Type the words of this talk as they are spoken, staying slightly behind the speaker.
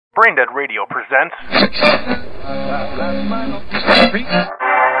Braindead Radio presents... And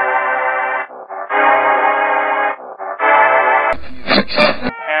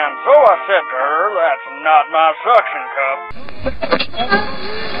so I said to her, that's not my suction cup.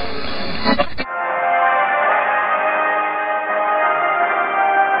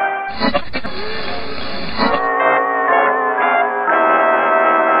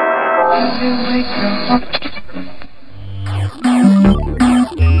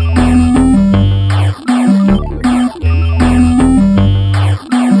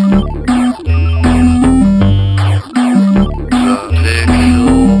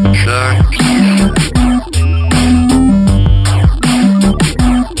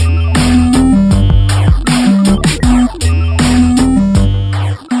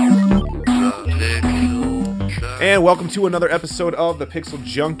 And welcome to another episode of the Pixel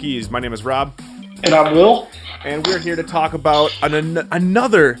Junkies. My name is Rob. And I'm Will. And we're here to talk about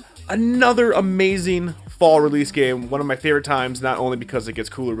another amazing fall release game. One of my favorite times, not only because it gets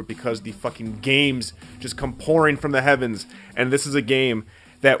cooler, but because the fucking games just come pouring from the heavens. And this is a game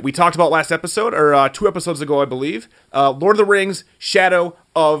that we talked about last episode, or 2 episodes ago, I believe. Lord of the Rings, Shadow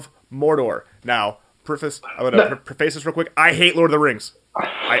of Mordor. Now, preface this real quick. I hate Lord of the Rings.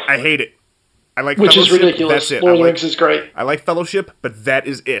 I hate it. I like Which Fellowship. is ridiculous. That's it. Lord of the Rings is great. I like Fellowship, but that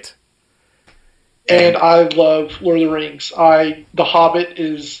is it. And I love Lord of the Rings. The Hobbit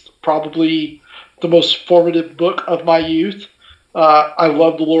is probably the most formative book of my youth. I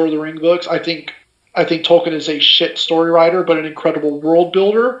love the Lord of the Ring books. I think Tolkien is a shit story writer, but an incredible world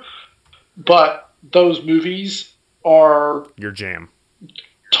builder. But those movies are your jam.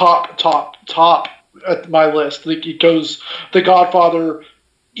 Top at my list. It goes The Godfather,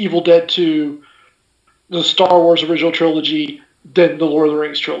 Evil Dead 2, the Star Wars original trilogy, then the Lord of the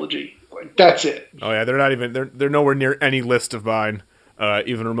Rings trilogy. Like, that's it. Oh yeah, they're nowhere near any list of mine,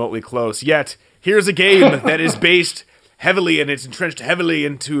 even remotely close. Yet here's a game that is based heavily and it's entrenched heavily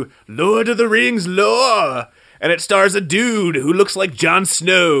into Lord of the Rings lore, and it stars a dude who looks like Jon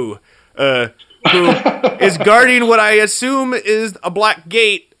Snow, who is guarding what I assume is a black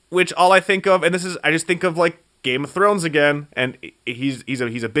gate. Which all I think of, and I just think of like Game of Thrones again, and he's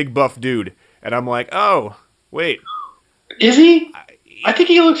a big buff dude, and I'm like, oh wait, is he? I think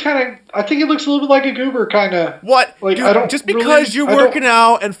he looks a little bit like a goober, kind of. What? Like, dude, I don't just because you're working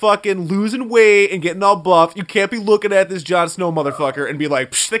out and fucking losing weight and getting all buff, you can't be looking at this Jon Snow motherfucker and be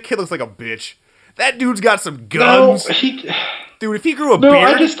like, psh, that kid looks like a bitch. That dude's got some guns. No, dude, if he grew a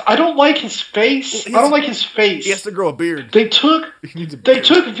beard... I don't like his face. I don't like his face. He has to grow a beard. They took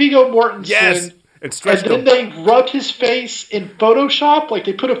Viggo Mortensen... Yes, and stretched him. And then they rubbed his face in Photoshop. Like,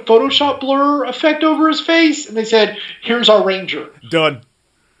 they put a Photoshop blur effect over his face, and they said, here's our ranger. Done.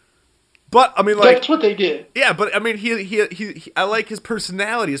 But, I mean, like... That's what they did. Yeah, but, I mean, he I like his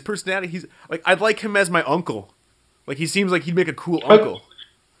personality. He's... Like, I'd like him as my uncle. Like, he seems like he'd make a cool uncle.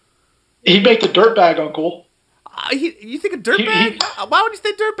 He'd make the dirtbag uncle. You think a dirtbag? Why would you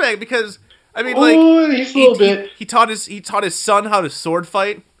say dirtbag? Because I mean, he's a little bit. He taught his son how to sword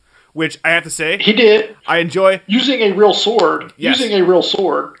fight, which I have to say he did. I enjoy using a real sword. Yes. Using a real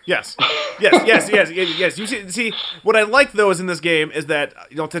sword. Yes. You see, what I like though is in this game is that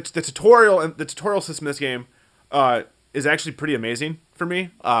the tutorial system in this game is actually pretty amazing for me.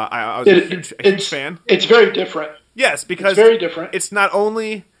 I was a huge fan. It's very different. Yes, because it's very different. It's not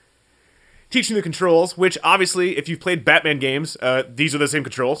only teaching the controls, which obviously, if you've played Batman games, these are the same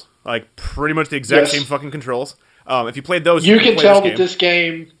controls, like pretty much the exact same fucking controls. If you played those, you can tell that this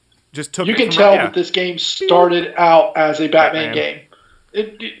game just took. You can tell that this game started out as a Batman game.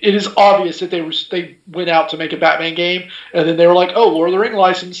 It is obvious that they went out to make a Batman game, and then they were like, "Oh, Lord of the Ring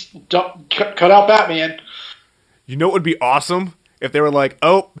license, cut out Batman." You know what would be awesome if they were like,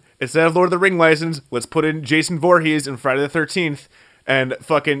 "Oh, instead of Lord of the Ring license, let's put in Jason Voorhees in Friday the 13th." And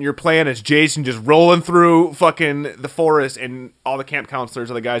fucking you're playing as Jason just rolling through fucking the forest and all the camp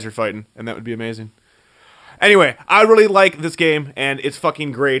counselors are the guys you're fighting. And that would be amazing. Anyway, I really like this game and it's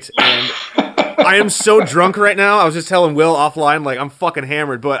fucking great. And I am so drunk right now. I was just telling Will offline, like I'm fucking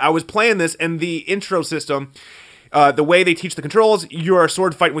hammered. But I was playing this and the intro system, the way they teach the controls, you are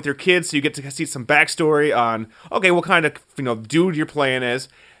sword fighting with your kids. So you get to see some backstory on, okay, what kind of dude you're playing as.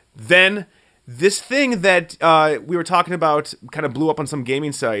 Then... this thing that we were talking about kind of blew up on some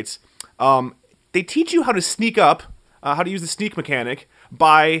gaming sites. They teach you how to sneak up, how to use the sneak mechanic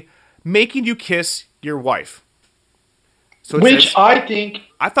by making you kiss your wife. So I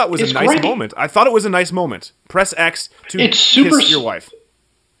thought was a nice moment. I thought it was a nice moment. Press X to kiss your wife.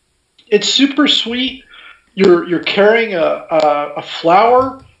 It's super sweet. You're carrying a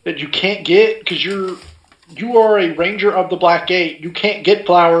flower that you can't get because you're you are a ranger of the Black Gate. You can't get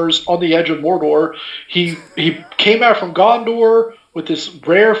flowers on the edge of Mordor. He came out from Gondor with this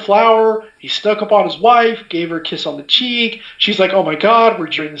rare flower. He snuck up on his wife, gave her a kiss on the cheek. She's like, oh my God,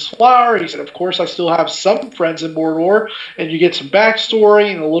 where'd you bring this flower? He said, of course, I still have some friends in Mordor. And you get some backstory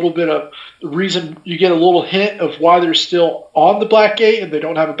and a little bit of the reason. You get a little hint of why they're still on the Black Gate and they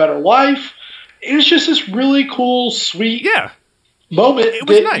don't have a better life. It was just this really cool, sweet moment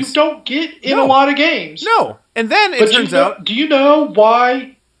that nice. You don't get in a lot of games. No. And then it turns out... Do you know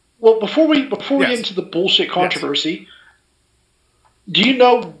why... Well, before we get into the bullshit controversy... Do you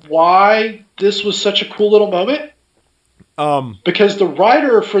know why this was such a cool little moment? Because the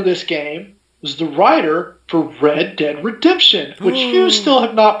writer for this game was the writer for Red Dead Redemption, which you still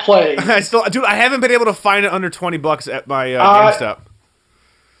have not played. I haven't been able to find it under $20 at my GameStop.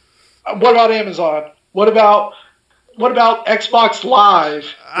 What about Amazon? What about Xbox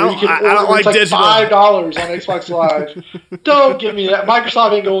Live? I don't like digital. $5 on Xbox Live. Don't give me that.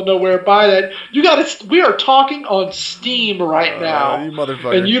 Microsoft ain't going nowhere. Buy that. We are talking on Steam right now. You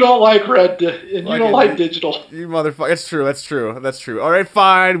motherfucker. And you don't like don't like digital. You motherfucker. That's true. All right,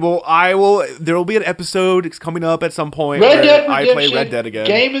 fine. Well, there will be an episode coming up at some point Red Dead where Redemption, I play Red Dead again.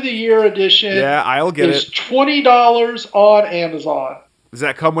 Game of the Year edition. Yeah, I'll get it. $20 on Amazon. Does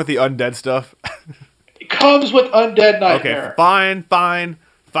that come with the undead stuff? Comes with Undead Nightmare. Okay,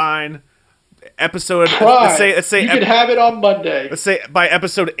 fine. Episode. Let's say you can have it on Monday. Let's say by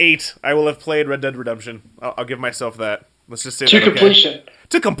episode 8, I will have played Red Dead Redemption. I'll give myself that. Let's just say to completion. Okay?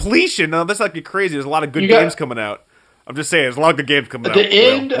 To completion. No, that's not crazy. There's a lot of good games coming out. I'm just saying, there's a lot of good games coming out.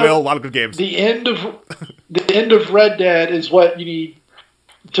 A lot of good games. The end of Red Dead is what you need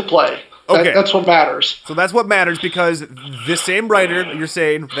to play. Okay, that's what matters. So that's what matters because the same writer you're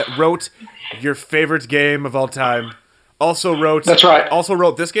saying that wrote your favorite game of all time also wrote. That's right. Also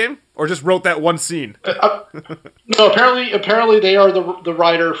wrote this game, or just wrote that one scene. No, apparently they are the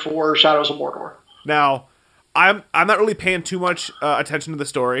writer for Shadows of Mordor. Now, I'm not really paying too much attention to the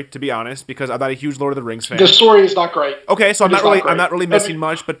story, to be honest, because I'm not a huge Lord of the Rings fan. The story is not great. Okay, so I'm not really missing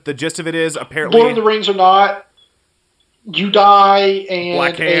much, but the gist of it is apparently Lord of the Rings are not. You die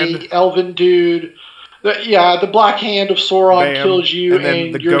and a elven dude. The Black Hand of Sauron kills you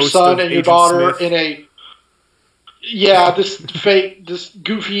and your son and your daughter in a. Yeah, this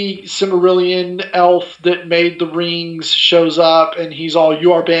goofy Cimmerillion elf that made the rings shows up and he's all,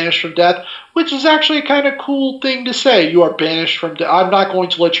 you are banished from death, which is actually a kind of cool thing to say. You are banished from death. I'm not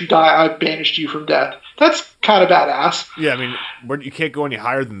going to let you die. I've banished you from death. That's kind of badass. Yeah, I mean, you can't go any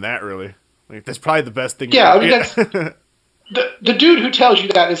higher than that, really. Like, that's probably the best thing. Yeah, I mean, that's... The dude who tells you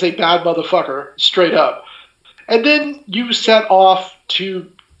that is a bad motherfucker, straight up. And then you set off to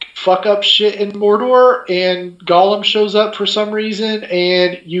fuck up shit in Mordor, and Gollum shows up for some reason,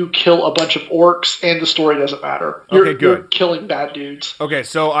 and you kill a bunch of orcs, and the story doesn't matter. You're killing bad dudes. Okay,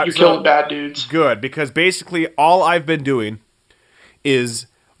 so... You're killing bad dudes. Good, because basically all I've been doing is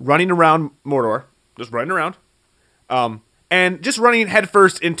running around Mordor, just running around, and just running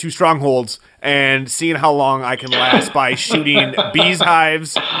headfirst into strongholds and seeing how long I can last by shooting bees'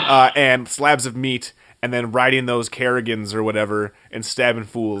 hives and slabs of meat, and then riding those Carragans or whatever and stabbing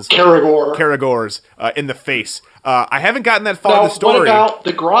fools. Caragors in the face. I haven't gotten that far in the story. What about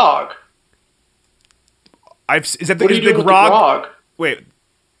the grog? Is the grog? Wait,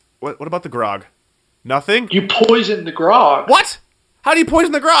 what about the grog? Nothing? You poisoned the grog. What? How do you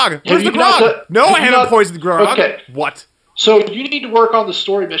poison the grog? Where's the grog? I haven't poisoned the grog. Okay. What? So you need to work on the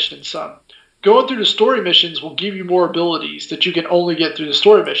story missions some. Going through the story missions will give you more abilities that you can only get through the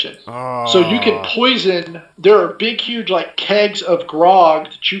story mission. Oh. So you can poison. There are big, huge kegs of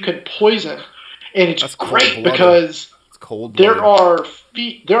grog that you can poison, and it's great because there are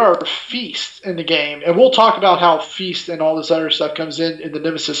feasts in the game, and we'll talk about how feast and all this other stuff comes in the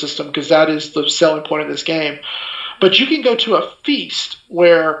Nemesis system because that is the selling point of this game. But you can go to a feast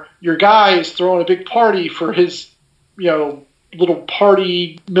where your guy is throwing a big party for his, little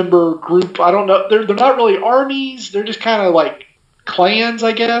party member group. I don't know. They're not really armies. They're just kind of like clans,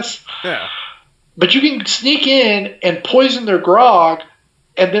 I guess. Yeah. But you can sneak in and poison their grog,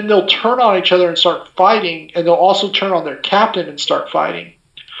 and then they'll turn on each other and start fighting, and they'll also turn on their captain and start fighting.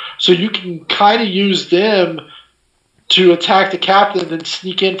 So you can kind of use them to attack the captain and then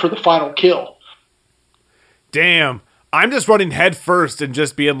sneak in for the final kill. Damn. I'm just running head first and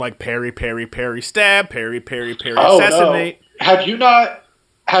just being like parry, parry, parry, stab, parry, parry, parry, assassinate. No. Have you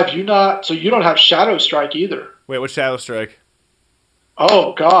not, so you don't have Shadow Strike either. Wait, what's Shadow Strike?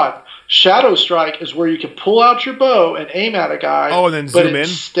 Oh, God. Shadow Strike is where you can pull out your bow and aim at a guy. Oh, and then zoom in?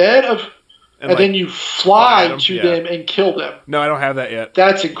 And then you fly to them and kill them. No, I don't have that yet.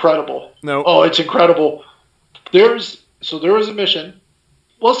 That's incredible. No. Oh, it's incredible. there was a mission.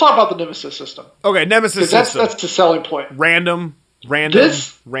 Well, let's talk about the Nemesis system. Okay, Nemesis system. That's the selling point. Random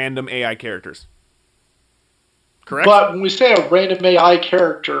AI characters. Correct? But when we say a random AI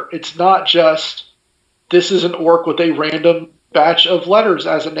character, it's not just this is an orc with a random batch of letters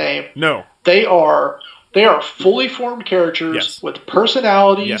as a name. No. They are fully formed characters with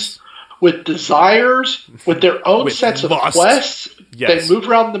personalities, with desires, with their own sets of quests. Yes. They move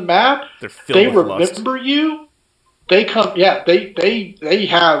around the map. They remember you. They come. Yeah, they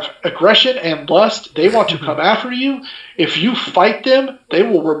have aggression and lust. They want to come after you. If you fight them, they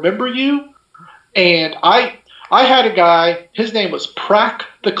will remember you. And I had a guy. His name was Prack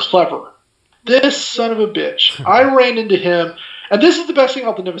the Clever. This son of a bitch. I ran into him, and this is the best thing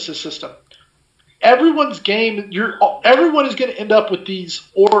about the Nemesis system. Everyone is going to end up with these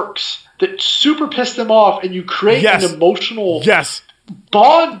orcs that super piss them off, and you create an emotional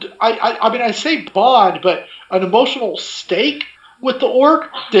bond. I say bond, but an emotional stake with the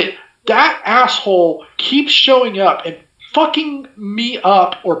orc that asshole keeps showing up and fucking me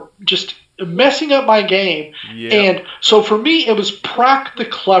up or just messing up my game. Yeah. And so for me, it was Prack the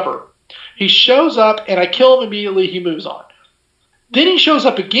Clever. He shows up, and I kill him immediately. He moves on. Then he shows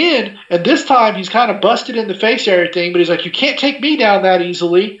up again, and this time he's kind of busted in the face and everything, but he's like, you can't take me down that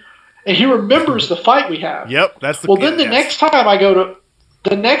easily. And he remembers the fight we have. Yep, that's the Then the next time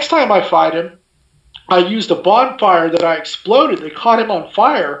I fight him, I used a bonfire that I exploded that caught him on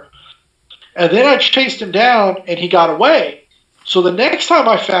fire, and then I chased him down, and he got away. So the next time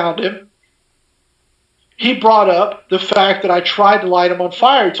I found him, he brought up the fact that I tried to light him on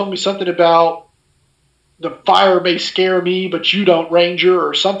fire. He told me something about the fire may scare me, but you don't, Ranger,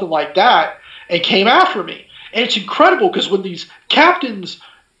 or something like that, and came after me. And it's incredible because when these captains,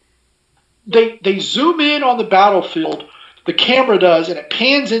 they zoom in on the battlefield, the camera does, and it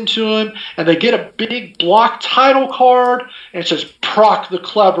pans into him, and they get a big block title card, and it says Proc the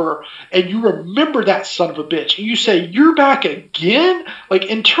Clever, and you remember that son of a bitch, and you say, you're back again? Like,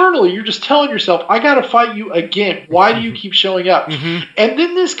 internally, you're just telling yourself, I gotta fight you again. Why do you keep showing up? Mm-hmm. And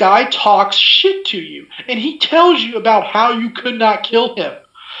then this guy talks shit to you, and he tells you about how you could not kill him,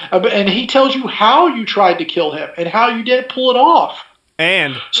 and he tells you how you tried to kill him, and how you didn't pull it off.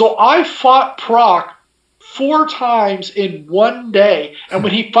 And so I fought Proc 4 times in one day. And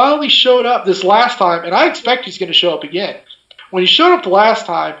when he finally showed up this last time, and I expect he's going to show up again. When he showed up the last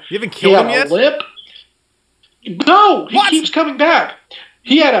time, you haven't killed him yet? Limp. No, he keeps coming back.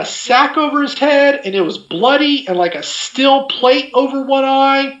 He had a sack over his head, and it was bloody, and like a steel plate over one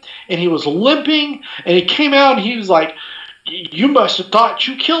eye, and he was limping, and he came out, and he was like, you must have thought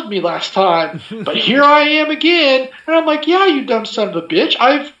you killed me last time, but here I am again. And I'm like, yeah, you dumb son of a bitch.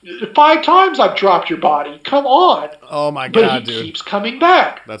 5 times I've dropped your body. Come on. Oh my God, but he keeps coming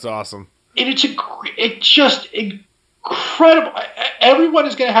back. That's awesome. And it's just incredible. Everyone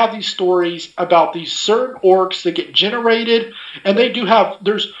is going to have these stories about these certain orcs that get generated, and they do have.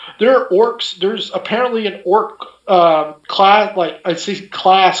 There are orcs. There's apparently an orc class, like I say,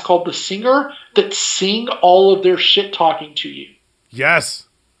 class called the Singer that sing all of their shit talking to you. Yes.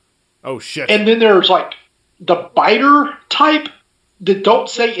 Oh shit. And then there's like the biter type that don't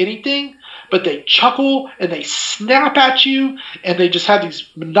say anything, but they chuckle and they snap at you, and they just have these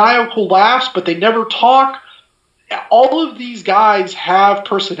maniacal laughs, but they never talk. All of these guys have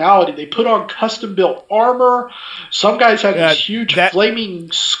personality. They put on custom-built armor. Some guys have these huge flaming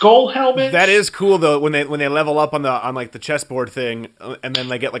skull helmets. That is cool though when they level up on like the chessboard thing, and then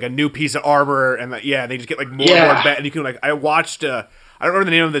they get like a new piece of armor, and they just get like more and more bad. And you can I watched I don't remember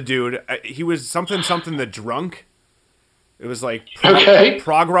the name of the dude. He was something the Drunk. It was like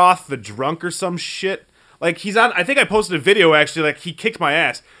Progroth the Drunk or some shit. Like he's on. I think I posted a video actually. Like he kicked my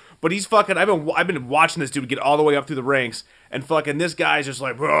ass. But he's fucking. I've been watching this dude get all the way up through the ranks, and fucking this guy's just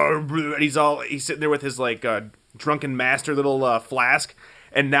like, and he's sitting there with his like drunken master little flask,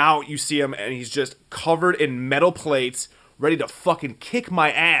 and now you see him, and he's just covered in metal plates, ready to fucking kick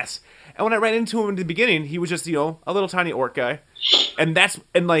my ass. And when I ran into him in the beginning, he was just a little tiny orc guy, and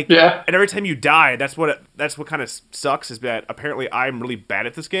every time you die, that's what kind of sucks is that apparently I'm really bad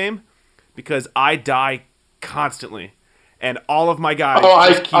at this game because I die constantly. And all of my guys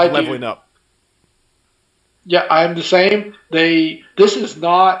just keep leveling up. Yeah, I'm the same. This is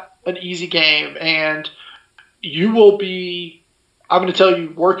not an easy game, and you will be, I'm going to tell you,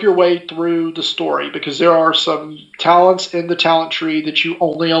 work your way through the story, because there are some talents in the talent tree that you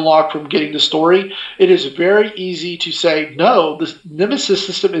only unlock from getting the story. It is very easy to say, no, the Nemesis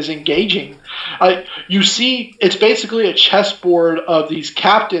system is engaging. You see, it's basically a chessboard of these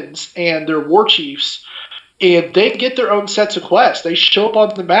captains and their war chiefs, and they get their own sets of quests. They show up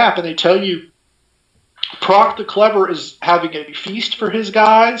on the map and they tell you Proc the Clever is having a feast for his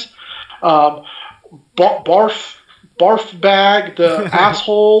guys. Barf Bag, the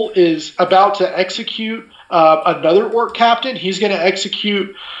asshole, is about to execute another orc captain. He's going to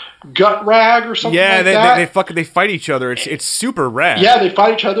execute Gut Rag or something like that. Yeah, they fight each other. It's super rad. Yeah, they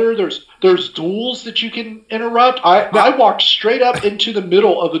fight each other. There's duels that you can interrupt. I walked straight up into the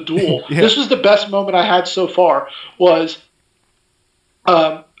middle of a duel. Yeah. This was the best moment I had so far. Was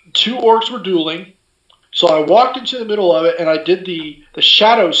 2 orcs were dueling, so I walked into the middle of it and I did the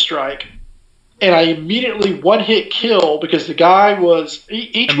Shadow Strike. And I immediately one-hit kill because the guy was...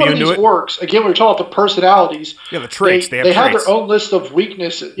 Each one of these orcs, again, we were talking about the personalities. Yeah, the traits. They have their own list of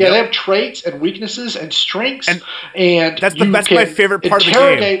weaknesses. Yeah, They have traits and weaknesses and strengths. And that's my favorite part of the game.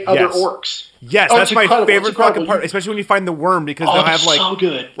 Interrogate other orcs. Yes, that's my favorite fucking part, especially when you find the worm, because they'll have so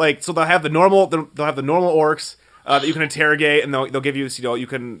good. So they'll have the normal orcs that you can interrogate, and they'll give you they'll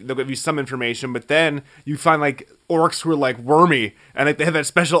give you some information, but then you find orcs who are wormy, and they have that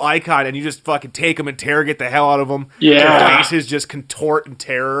special icon, and you just fucking take them, interrogate the hell out of them. Yeah, their faces just contort in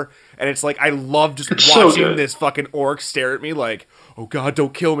terror, and it's I love just watching this fucking orc stare at me oh god,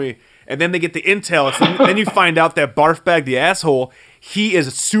 don't kill me. And then they get the intel, so then you find out that Barfbag the asshole, he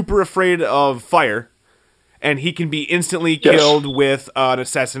is super afraid of fire, and he can be instantly killed with an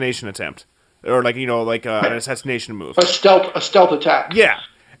assassination attempt. Or an assassination move, a stealth attack. Yeah,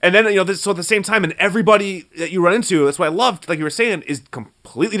 and then so at the same time, and everybody that you run into, that's what I loved. Like you were saying, is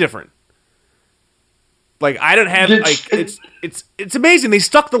completely different. I don't have it's amazing. They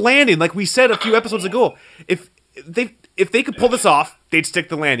stuck the landing, like we said a few episodes ago. If they could pull this off, they'd stick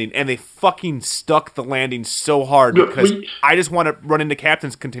the landing, and they fucking stuck the landing so hard because I just want to run into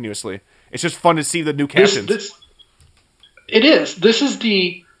captains continuously. It's just fun to see the new captains. It is. This is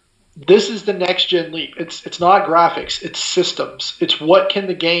the next gen leap. It's not graphics, it's systems. It's what can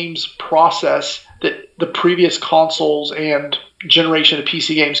the games process that the previous consoles and generation of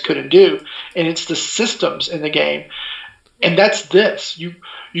PC games couldn't do, and it's the systems in the game. And that's this. You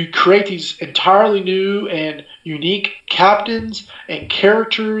create these entirely new and unique captains and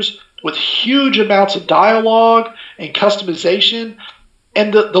characters with huge amounts of dialogue and customization.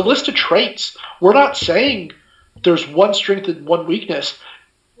 And the list of traits, we're not saying there's one strength and one weakness.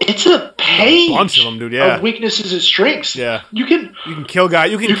 It's a page of them, dude, yeah. of weaknesses and strengths. Yeah. You can kill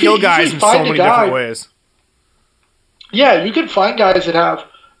guys. You can kill guys in so many different ways. Yeah, you can find guys that have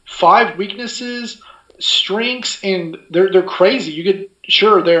 5 weaknesses, strengths, and they're crazy. You could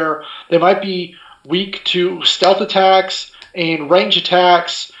they might be weak to stealth attacks and range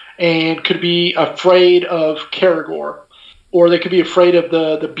attacks, and could be afraid of Karagor, or they could be afraid of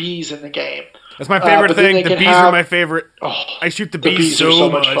the bees in the game. That's my favorite thing. The bees are my favorite. Oh, I shoot the bees so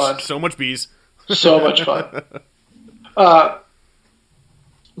much fun. So much bees. So much fun. But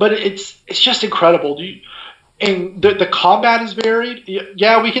it's just incredible. And the combat is varied.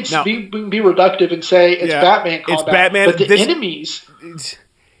 Yeah, we can be reductive and say it's Batman combat. It's Batman. But the enemies...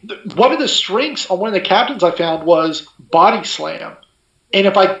 One of the strengths on one of the captains I found was body slam. And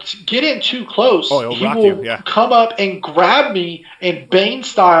if I get in too close, he will come up and grab me and Bane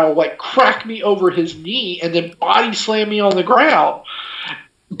style, crack me over his knee and then body slam me on the ground.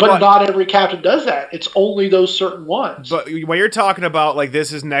 But not every captain does that. It's only those certain ones. But when you're talking about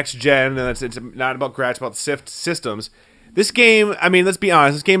this is next gen and it's not about grats, about systems. This game, I mean, let's be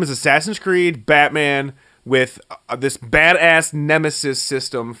honest. This game is Assassin's Creed, Batman, with this badass Nemesis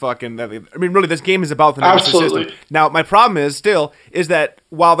system. Really, this game is about the Nemesis system. Now, my problem is that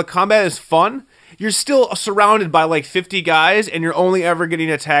while the combat is fun, you're still surrounded by 50 guys, and you're only ever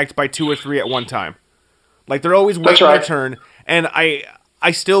getting attacked by 2 or 3 at one time. They're always waiting their turn, and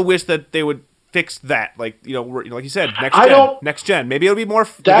I still wish that they would fix that. Like you said, next gen. Maybe it'll be more.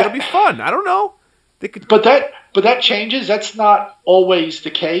 Maybe it'll be fun. I don't know. They could, but that changes. That's not always the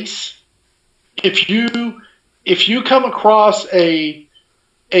case. If you come across a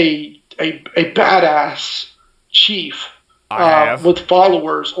badass chief with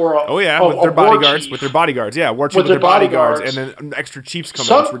followers or with their bodyguards, war chief with their bodyguards, and then extra chiefs come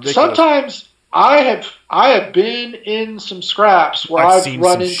out. It's ridiculous. Sometimes I have been in some scraps where I've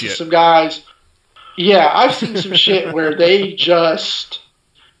run into some guys. Yeah, I've seen some shit where they just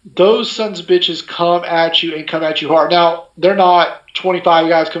those sons of bitches come at you and come at you hard. Now they're not 25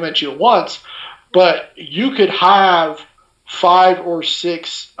 guys coming at you at once. But you could have 5 or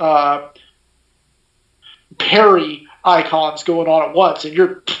 6 parry icons going on at once, and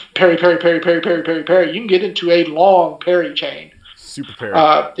you're parry, parry, parry, parry, parry, parry, parry. You can get into a long parry chain. Super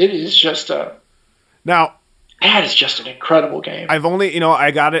parry. It is just now. That is just an incredible game. I've only,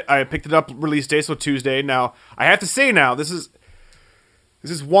 I got it. I picked it up release day, so Tuesday. Now I have to say, this is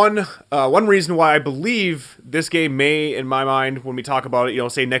This is one reason why I believe this game may, in my mind, when we talk about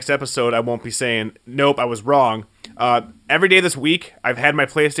it, say next episode, I won't be saying, nope, I was wrong. Every day this week, I've had my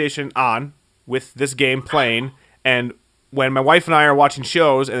PlayStation on with this game playing, and when my wife and I are watching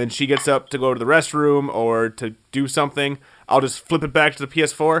shows, and then she gets up to go to the restroom or to do something, I'll just flip it back to the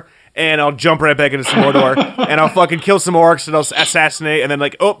PS4, and I'll jump right back into some Mordor, and I'll fucking kill some orcs, and I'll assassinate, and then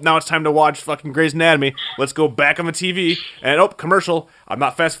now it's time to watch fucking Grey's Anatomy. Let's go back on the TV, and commercial. I'm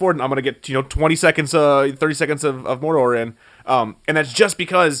not fast forwarding. I'm gonna get 20 seconds, 30 seconds of Mordor in, and that's just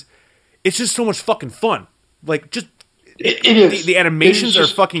because it's just so much fucking fun. Like just. It is. The animations are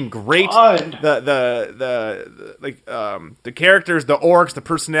fucking great. Fun. The characters, the orcs, the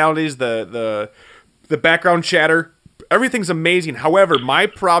personalities, the background chatter, everything's amazing. However, my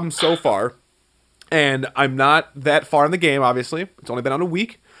problem so far, and I'm not that far in the game, obviously, it's only been on a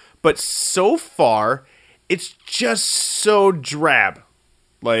week, but so far, it's just so drab.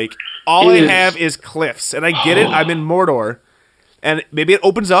 Like, all I have is cliffs, and I get it, I'm in Mordor. And maybe it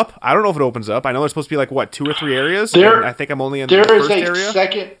opens up. I don't know if it opens up. I know there's supposed to be 2 or 3 areas. I think I'm only in the first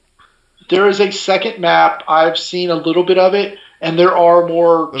area. There is a second map. I've seen a little bit of it, and there are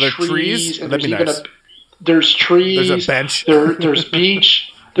more trees. And there's trees. There's a bench. There's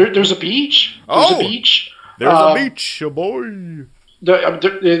beach. There's a beach. There's a beach. There's a beach, boy.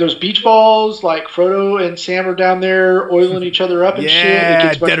 There's beach balls. Like Frodo and Sam are down there oiling each other up and shit. It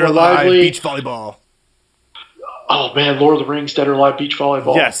gets much Dead or more Alive lively. beach volleyball. Oh man, Lord of the Rings, Dead or Alive beach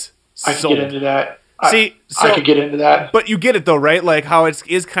volleyball. Yes, I could get into that. I could get into that. But you get it though, right? Like how it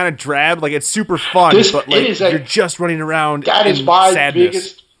is kind of drab. Like it's super fun, but you're just running around. That is my sadness.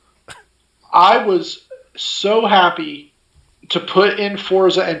 biggest. I was so happy to put in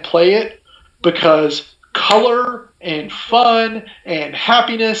Forza and play it because color and fun and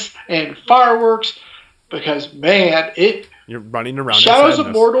happiness and fireworks. Because man, you're running around. Shadows of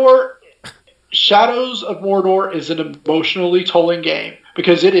Mordor is an emotionally tolling game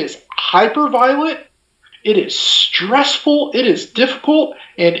because it is hyper violent, it is stressful, it is difficult,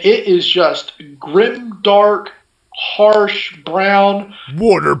 and it is just grim, dark, harsh, brown.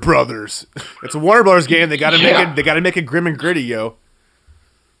 Warner Brothers. It's a Warner Brothers game. They gotta make it. They gotta make it grim and gritty, yo.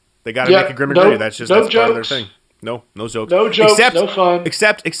 They gotta make it grim and gritty. That's part of their thing. No jokes. No jokes. No fun.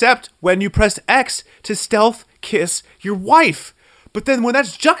 Except when you press X to stealth kiss your wife, but then when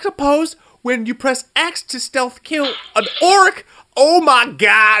that's juxtaposed. When you press X to stealth kill an orc, oh my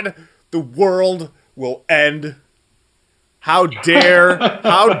god, the world will end. How dare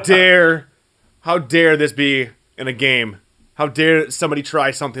this be in a game? How dare somebody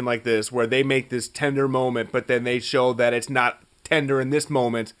try something like this where they make this tender moment, but then they show that it's not tender in this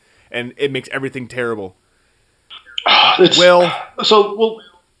moment, and it makes everything terrible. We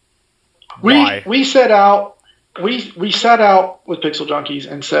set out with Pixel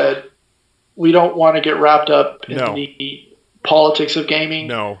Junkies and said, we don't want to get wrapped up in the politics of gaming.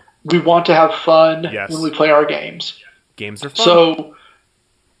 No. We want to have fun when we play our games. Games are fun. So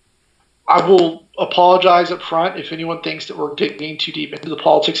I will apologize up front if anyone thinks that we're digging too deep into the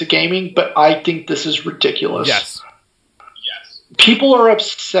politics of gaming, but I think this is ridiculous. Yes. People are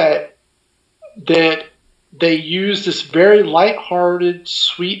upset that they use this very lighthearted,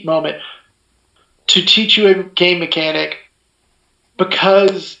 sweet moment to teach you a game mechanic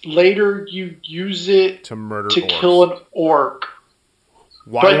because later you use it to kill an orc.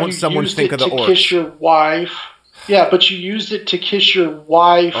 Why won't someone think of the orcs? Kiss your wife. Yeah, but you used it to kiss your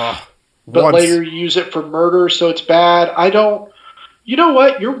wife, but later you use it for murder, so it's bad. You know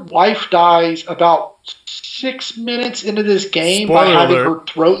what? Your wife dies about 6 minutes into this game by having her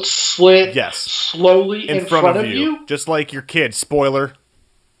throat slit slowly in front of you. Just like your kid. Spoiler.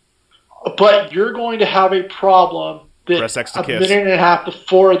 But you're going to have a problem that a minute and a half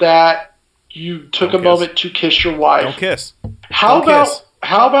before that, you took a moment to kiss your wife. Don't kiss. How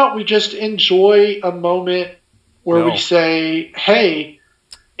about we just enjoy a moment where we say, hey,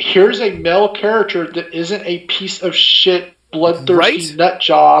 here's a male character that isn't a piece of shit, bloodthirsty nut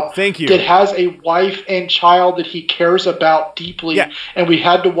job. Thank you. That has a wife and child that he cares about deeply. Yeah. And we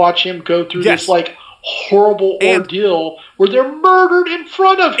had to watch him go through this horrible ordeal where they're murdered in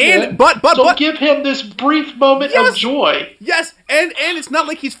front of him. But give him this brief moment of joy. Yes, and it's not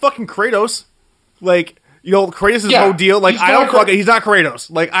like he's fucking Kratos. Like, Kratos' whole deal. Like, he's not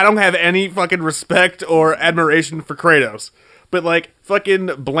Kratos. Like, I don't have any fucking respect or admiration for Kratos. But fucking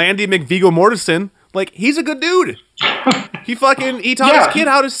Blandy McVigo Mortensen, he's a good dude. He taught his kid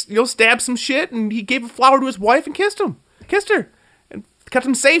how to stab some shit, and he gave a flower to his wife and kissed her, and kept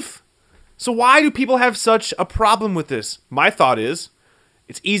him safe. So why do people have such a problem with this? My thought is,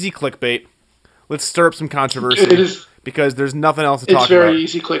 it's easy clickbait. Let's stir up some controversy. because there's nothing else to It's talk about. very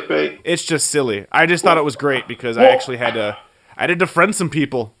easy clickbait. It's just silly. I just thought it was great because I actually had to defriend some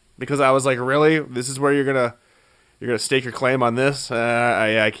people because I was like, really, this is where you're gonna stake your claim on this?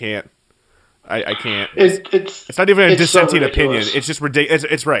 I can't. I can't. It's not even a dissenting so opinion. It's just ridiculous.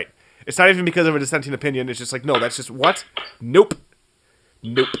 It's right. It's not even because of a dissenting opinion. It's just like, no, that's just what? Nope.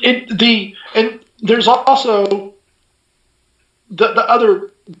 And there's also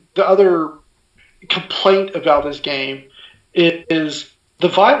the other complaint about this game is the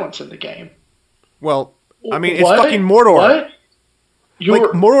violence in the game. Well, I mean, it's fucking Mordor.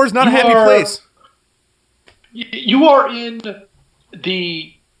 What? Mordor's not a happy place. You are in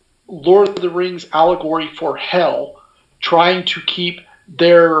the Lord of the Rings allegory for hell, trying to keep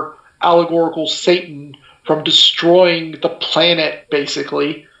their allegorical Satan from destroying the planet,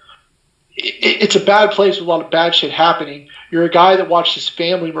 basically. It's a bad place with a lot of bad shit happening. You're a guy that watched his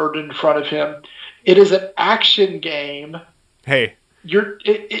family murdered in front of him. It is an action game. Hey.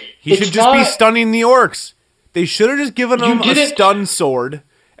 He should just be stunning the orcs. They should have just given him a stun sword,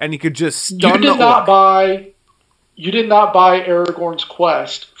 and he could just stun the orc. You did not buy Aragorn's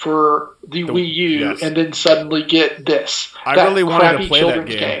Quest for the Wii U and then suddenly get this. I really wanted to play that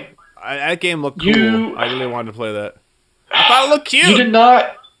game. That game looked cool. I really wanted to play that. I thought it looked cute. You did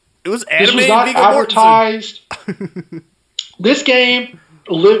not. It was animated. This was not advertised. This game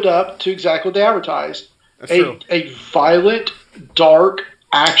lived up to exactly what they advertised. That's true. A violent, dark,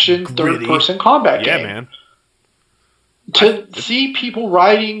 action, third-person combat game. Yeah, man. To see people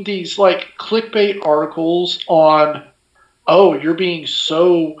writing these like clickbait articles on, you're being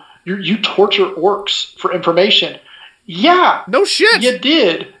you torture orcs for information. Yeah. No shit. You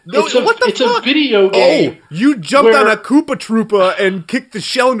did. No, what the fuck? It's a video game. Oh, you jumped on a Koopa Troopa and kicked the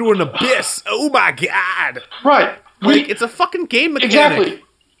shell into an abyss. Oh my god. Right. It's a fucking game mechanic.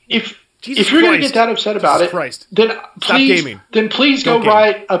 Exactly. If you're going to get that upset about it, then please go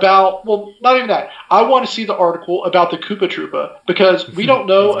write about, well, not even that. I want to see the article about the Koopa Troopa because we don't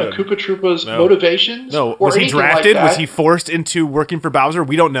know a Koopa Troopa's motivations. No, was he drafted? Was he forced into working for Bowser?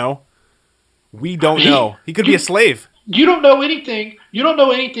 We don't know. We don't know. He could be a slave. You don't know anything. You don't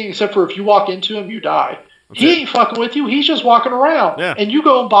know anything except for if you walk into him, you die. He ain't fucking with you. He's just walking around. Yeah. And you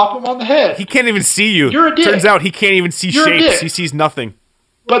go and bop him on the head. He can't even see you. You're a dick. Turns out he can't even see shapes. He sees nothing.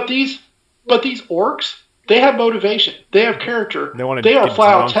 But these orcs, they have motivation. They have character. They are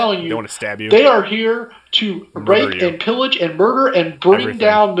flat out telling you. They want to stab you. They are here to rape and pillage and murder and bring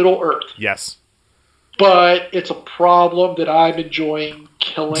down Middle Earth. Yes. But it's a problem that I'm enjoying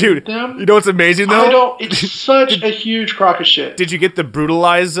killing them. You know what's amazing though? It's such a huge crock of shit. Did you get the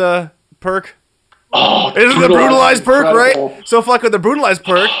brutalize perk? Oh, isn't the brutalized perk, right? So fuck with the brutalized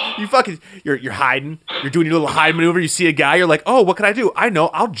perk, you're hiding, you're doing your little hide maneuver, you see a guy, you're like, oh, what can I do? I know,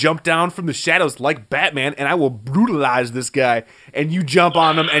 I'll jump down from the shadows like Batman and I will brutalize this guy. And you jump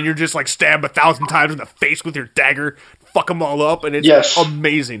on him and you're just like stab 1,000 times in the face with your dagger, fuck them all up, and it's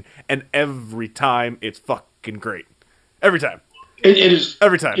amazing. And every time it's fucking great. Every time. It is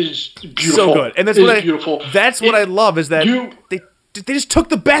every time. It is beautiful. So good. And that's beautiful. That's what I love is that they just took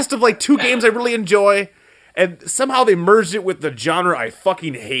the best of like two games I really enjoy, and somehow they merged it with the genre I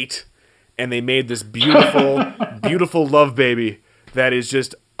fucking hate, and they made this beautiful, beautiful love baby that is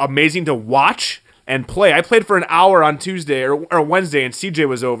just amazing to watch and play. I played for an hour on Tuesday or Wednesday, and CJ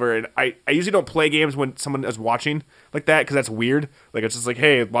was over, and I usually don't play games when someone is watching like that because that's weird. Like it's just like,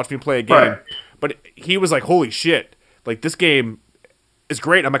 hey, watch me play a game. Right. But he was like, holy shit, like this game is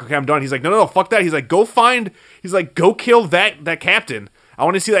great. I'm like, okay, I'm done. He's like, no, fuck that. He's like, go kill that captain. I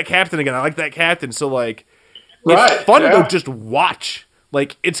want to see that captain again. I like that captain. So like, it's fun to just watch.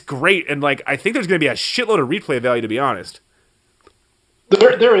 Like, it's great. And like, I think there's going to be a shitload of replay value, to be honest.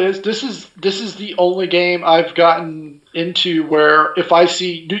 There is. This is the only game I've gotten into where if I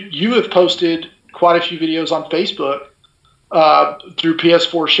see, you have posted quite a few videos on Facebook through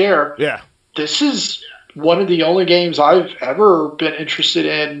PS4 Share. Yeah. This is one of the only games I've ever been interested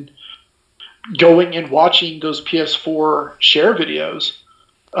in going and watching those PS4 Share videos.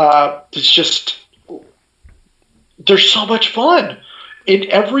 It's just, they're so much fun. And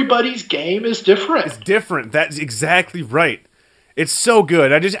everybody's game is different. It's different. That's exactly right. It's so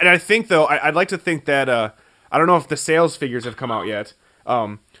good. I think though, I'd like to think that, I don't know if the sales figures have come out yet.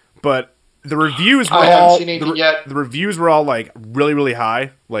 But the reviews were haven't seen anything yet. The reviews were all like really, really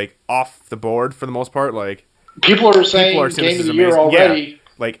high, like off the board for the most part. Like people are saying game of the year already. Yeah,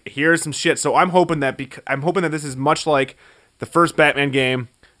 like here's some shit. So I'm hoping that this is much like the first Batman game,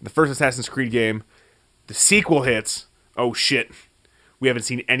 the first Assassin's Creed game. The sequel hits. Oh shit, we haven't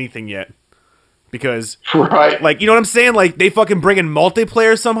seen anything yet. because Right. like, you know what I'm saying? Like, they fucking bring in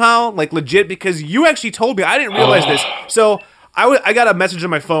multiplayer somehow, like legit. Because you actually told me, I didn't realize this. So I got a message on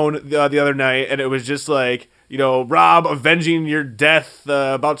my phone the other night, and it was just like, you know, Rob avenging your death,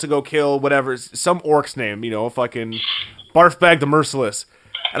 about to go kill whatever, some orc's name, you know, fucking Barfbag the Merciless.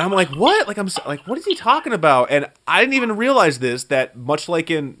 And I'm like, what? Like, like, what is he talking about? And I didn't even realize this, that much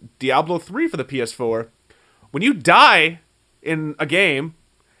like in Diablo 3 for the PS4, when you die in a game,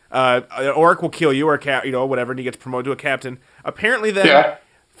 an orc will kill you, or you know, whatever, and he gets promoted to a captain. Apparently, then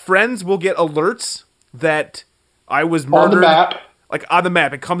friends will get alerts that I was murdered on the map. Like on the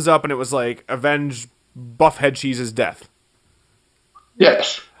map, it comes up and it was like, avenge Buffhead Cheese's death.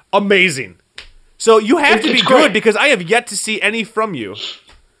 Yes. Amazing. So you have to be It's good great. because I have yet to see any from you.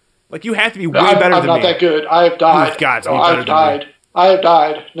 Like, you have to be way better I'm than me. not that good. I have died. You've got to No, be better I've than died. me. I have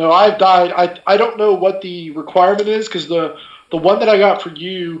died. No, I've died. I don't know what the requirement is, because the one that I got for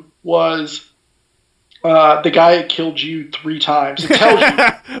you was the guy that killed you 3 times. It tells you.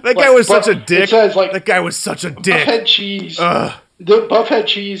 That guy was such a dick. It says, like, that guy was such a dick. Buffhead Cheese. Ugh. The Buffhead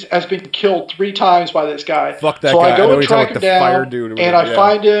Cheese has been killed 3 times by this guy. Fuck that so guy. I I go know and you're talking track him about the fire down, dude or and whatever, I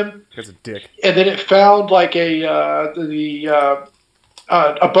find him. That's a dick. And then it found like a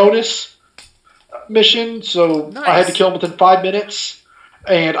bonus mission, so Nice. I had to kill him within 5 minutes,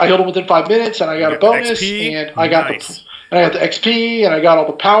 and I killed him within 5 minutes, and I got a got the bonus, XP? and I got Nice. the XP, and I got all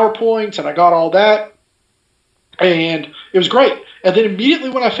the power points, and I got all that, and it was great. And then immediately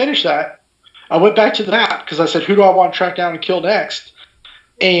when I finished that, I went back to the map because I said, "Who do I want to track down and kill next?"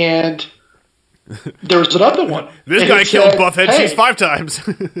 And there was another one. This And guy it killed said, Buffhead "Hey." Cheese 5 times.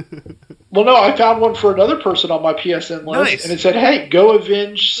 Well, no, I found one for another person on my PSN list, Nice. and it said, "Hey, go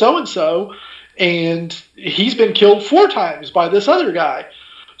avenge so and so," and he's been killed 4 times by this other guy.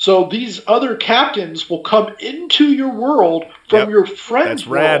 So these other captains will come into your world from Yep. your friend's That's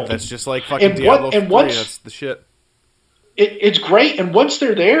rad. world. That's just like fucking And Diablo what- 3. and once- That's the shit. It's great, and once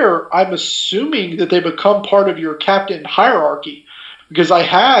they're there, I'm assuming that they become part of your captain hierarchy, because I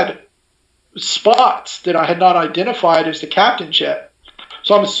had spots that I had not identified as the captains yet.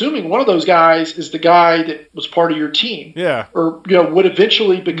 So I'm assuming one of those guys is the guy that was part of your team. Yeah. Or, you know, would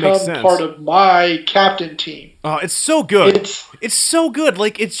eventually become Makes sense. part of my captain team. Oh, it's so good. It's so good.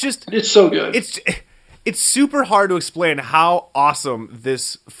 Like, it's just... so good. It's super hard to explain how awesome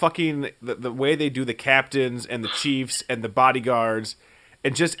this fucking the way they do the captains and the chiefs and the bodyguards,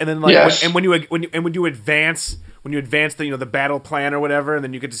 and then like Yes. when you advance the, you know, the battle plan or whatever, and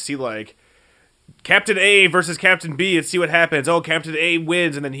then you get to see like Captain A versus Captain B and see what happens. Oh, Captain A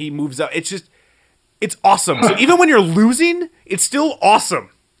wins, and then he moves up. It's awesome. So even when you're losing, it's still awesome.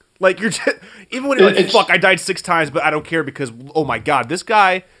 Like, you're just, even when you're like, It's- fuck, I died 6 times, but I don't care because, oh my god, this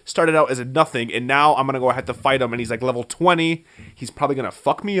guy started out as a nothing, and now I'm going to go have to fight him, and he's like level 20. He's probably going to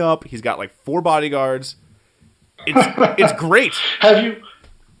fuck me up. He's got like 4 bodyguards. It's great.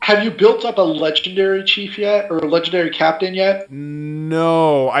 Have you built up a legendary chief yet, or a legendary captain yet?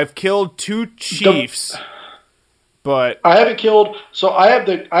 No, I've killed 2 chiefs, but I haven't killed. So I have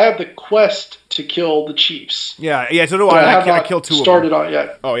the quest to kill the chiefs. yeah. So do But I I. have I not killed 2 of them. started on it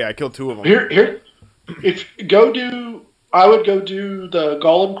yet. Oh yeah, I killed 2 of them. Here. I would go do the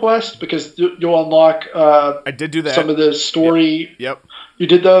Golem quest, because you'll unlock I did do that. some of the story. Yep. You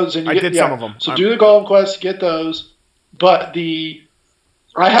did those, and I did some of them. So do the Golem quest, get those. But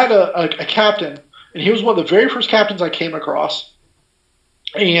I had a captain, and he was one of the very first captains I came across,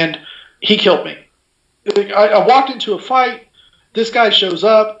 and he killed me. I walked into a fight. This guy shows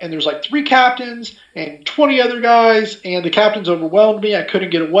up, and there's like 3 captains and 20 other guys, and the captains overwhelmed me. I couldn't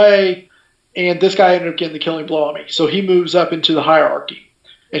get away, and this guy ended up getting the killing blow on me. So he moves up into the hierarchy,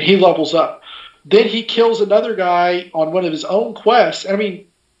 and he levels up. Then he kills another guy on one of his own quests. I mean,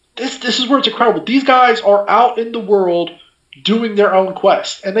 this is where it's incredible. These guys are out in the world doing their own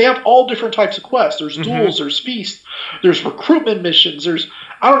quests, and they have all different types of quests. There's duels, there's feasts, there's recruitment missions.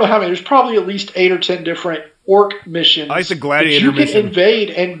 I don't know how many. There's probably at least 8 or 10 different orc missions. I like the gladiator that you mission. can invade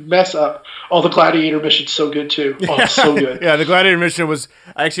and mess up. Oh, the gladiator mission's so good too. Oh, it's so good. Yeah, the gladiator mission was.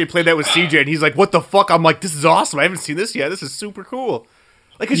 I actually played that with CJ, and he's like, "What the fuck?" I'm like, "This is awesome. I haven't seen this yet. This is super cool."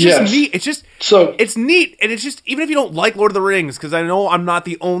 Like, it's Yes. just neat. It's neat, and it's just, even if you don't like Lord of the Rings, because I know I'm not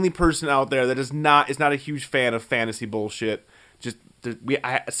the only person out there that is not a huge fan of fantasy bullshit. Just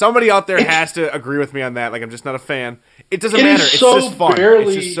somebody out there has to agree with me on that. Like, I'm just not a fan. It doesn't matter. It's just fun.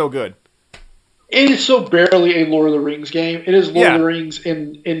 It's just so good. It is so barely a Lord of the Rings game. It is Lord of the Rings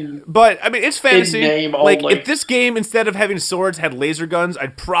in But I mean, it's fantasy. in name Like, only. if this game, instead of having swords, had laser guns,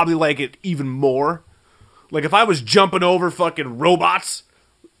 I'd probably like it even more. Like, if I was jumping over fucking robots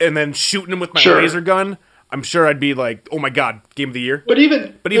and then shooting them with my Sure. laser gun, I'm sure I'd be like, oh my god, game of the year. But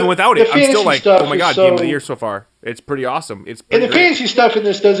even without it, I'm still like, oh my god, game of the year so far. It's pretty awesome. It's pretty and the fantasy stuff in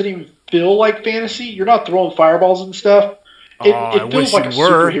this doesn't even feel like fantasy. You're not throwing fireballs and stuff. It feels like a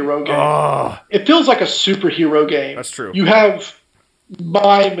superhero game. Oh. It feels like a superhero game. That's true. You have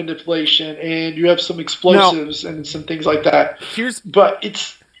mind manipulation and you have some explosives and some things like that. Here's a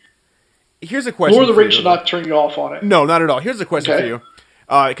question. Lord of the Rings should not turn you off on it. No, not at all. Here's a question for you.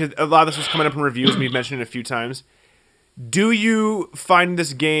 Because a lot of this was coming up in reviews, and we've mentioned it a few times. Do you find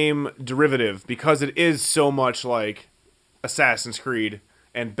this game derivative because it is so much like Assassin's Creed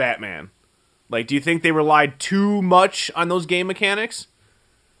and Batman? Like, do you think they relied too much on those game mechanics?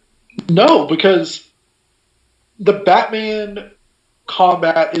 No, because the Batman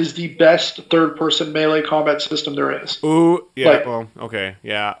combat is the best third-person melee combat system there is. Ooh, yeah, well, okay,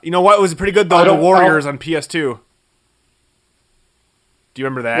 yeah. You know what? It was pretty good, though, the Warriors on PS2. Do you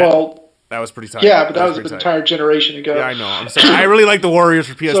remember that? Well, that was pretty tight. Yeah, but that was an entire generation ago. Yeah, I know. I'm sorry. I really like the Warriors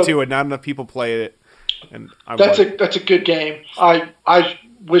for PS2, and not enough people play it. And that's a good game. I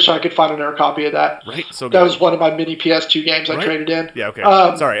wish I could find another copy of that. Right, so good. That was one of my mini PS2 games I traded in. Yeah, okay.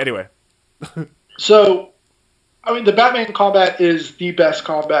 Sorry, anyway. So, I mean, the Batman combat is the best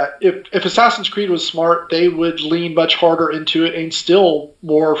combat. If Assassin's Creed was smart, they would lean much harder into it and steal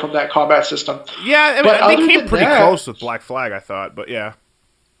more from that combat system. Yeah, I mean, they came pretty close with Black Flag, I thought, but yeah.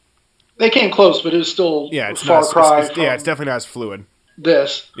 They came close, but it was still it's far cry. It's definitely not as fluid.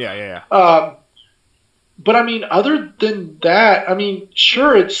 This. Yeah. But I mean, other than that, I mean,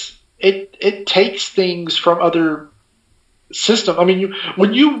 sure, it takes things from other systems. I mean,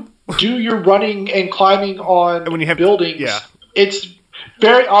 when you do your running and climbing on buildings, it's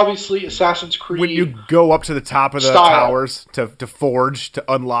very obviously Assassin's Creed. When you go up to the top of the towers to forge, to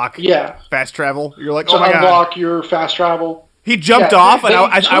unlock fast travel, you're like, oh my god. To unlock your fast travel. He jumped off, and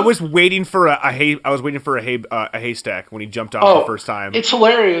I was waiting for a haystack when he jumped off the first time. It's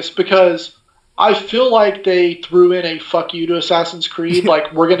hilarious because I feel like they threw in a fuck you to Assassin's Creed,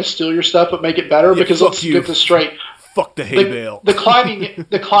 like we're going to steal your stuff but make it better because let's get this straight. Fuck the hay bale. The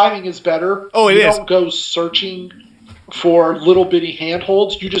climbing is better. Oh, it is. You don't go searching for little bitty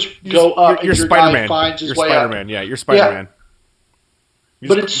handholds. You just go up and your guy finds his way up. Spider-Man. Yeah, you're Spider-Man. Yeah.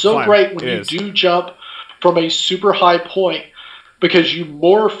 But it's so great when you do jump from a super high point because you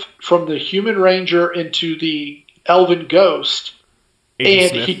morph from the human ranger into the elven ghost.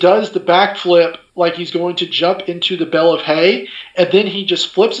 And he does the backflip like he's going to jump into the bale of hay, and then he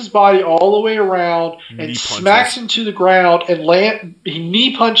just flips his body all the way around and smacks into the ground and he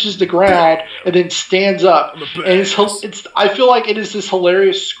knee punches the ground and then stands up. And I feel like it is this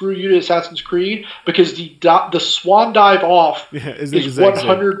hilarious screw you to Assassin's Creed because the swan dive off is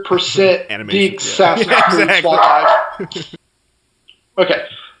 100% the Assassin's Creed swan dive. Okay.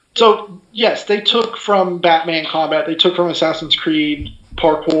 So, yes, they took from Batman combat, they took from Assassin's Creed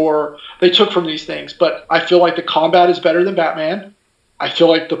parkour, they took from these things, but I feel like the combat is better than Batman. I feel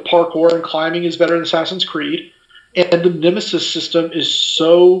like the parkour and climbing is better than Assassin's Creed, and the Nemesis system is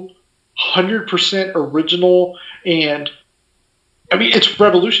so 100% original, and, I mean, it's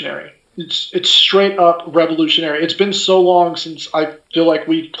revolutionary. It's straight up revolutionary. It's been so long since I feel like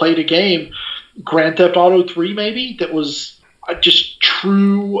we've played a game, Grand Theft Auto 3 maybe, that was just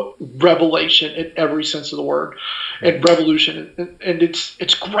true revelation in every sense of the word, and revolution, and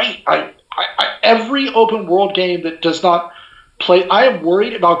it's great. I every open world game that does not play, I am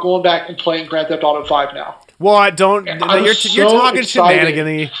worried about going back and playing Grand Theft Auto 5 now. Well, you're talking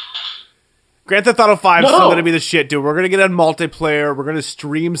shenanigans. Grand Theft Auto 5 is still going to be the shit, dude. We're going to get on multiplayer. We're going to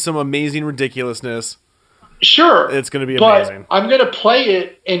stream some amazing ridiculousness. Sure, it's going to be amazing. I'm going to play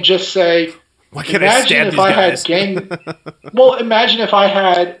it and just say, why can't I stand these guys? Imagine if I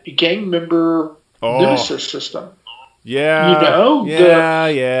had a gang member Nemesis system. Yeah. You know?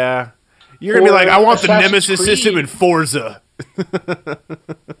 Yeah. You're going to be like, I want the Nemesis system in Forza.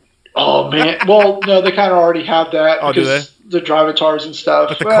 Oh, man. Well, no, they kind of already have that. Oh, do they? The drivatars and stuff.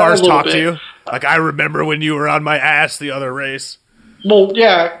 But the cars talk to you? Like, I remember when you were on my ass the other race. Well,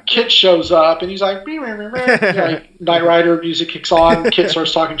 yeah, Kit shows up, and he's like, Knight Rider music kicks on, Kit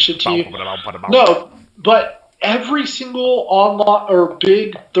starts talking shit to you. No, but every single online or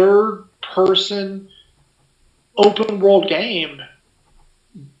big third-person open-world game,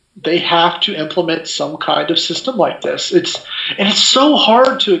 they have to implement some kind of system like this. It's so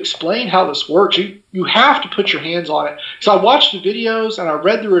hard to explain how this works. You have to put your hands on it. So I watched the videos, and I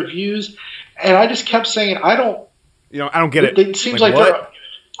read the reviews, and I just kept saying, I don't get it. It seems like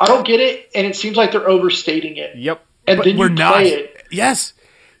I don't get it, and it seems like they're overstating it. Yep. And then you play it. Yes.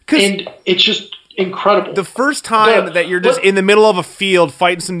 And it's incredible. The first time that you're just in the middle of a field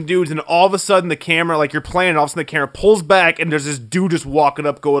fighting some dudes, and all of a sudden the camera, like you're playing, and all of a sudden the camera pulls back, and there's this dude just walking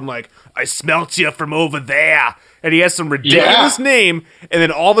up going like, I smelt you from over there. And he has some ridiculous name, and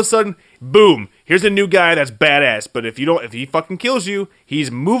then all of a sudden, boom, here's a new guy that's badass. But if he fucking kills you,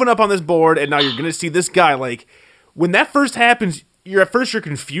 he's moving up on this board, and now you're going to see this guy, like, when that first happens, you're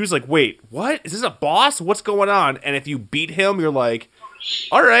confused, like, wait, what? Is this a boss? What's going on? And if you beat him, you're like,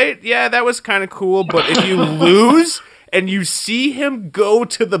 all right, yeah, that was kind of cool. But if you lose and you see him go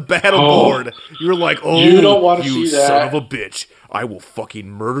to the battle board, you're like, oh, you don't want to see that. Son of a bitch. I will fucking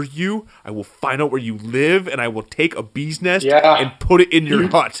murder you. I will find out where you live, and I will take a bee's nest and put it in your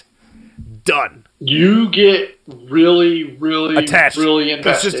hut. Done. You get really, really attached, really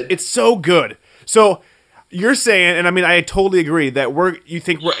invested. It's so good. So you're saying, and I mean, I totally agree that you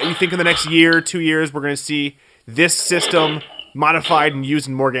think in the next year, 2 years, we're going to see this system modified and used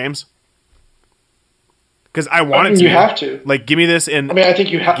in more games? Because I want it to. You have to. Like, give me this in. I mean, I think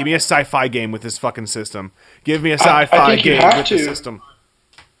you have. Give me a sci-fi game with this fucking system. Give me a sci-fi game with this system.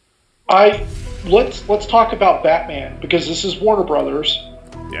 Let's talk about Batman, because this is Warner Brothers.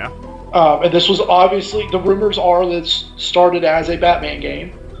 Yeah. And this was obviously, the rumors are that it started as a Batman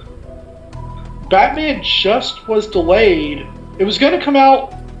game. Batman just was delayed. It was going to come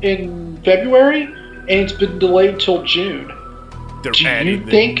out in February, and it's been delayed till June. They're adding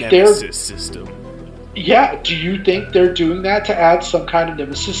the Nemesis system. Yeah, do you think they're doing that to add some kind of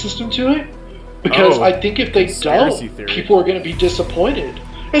Nemesis system to it? Because I think if they don't, people are going to be disappointed.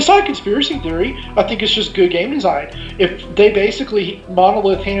 It's not a conspiracy theory. I think it's just good game design. If they basically,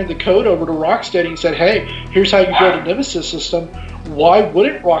 Monolith handed the code over to Rocksteady and said, hey, here's how you build a Nemesis system, why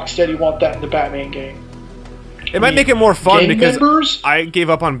wouldn't Rocksteady want that in the Batman game? It might make it more fun because I gave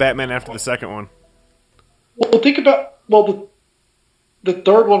up on Batman after the second one. Well, think about, the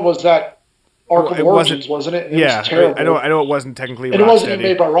third one was that Arkham Origins, wasn't it? And it was terrible. I know it wasn't technically and Rocksteady. It wasn't even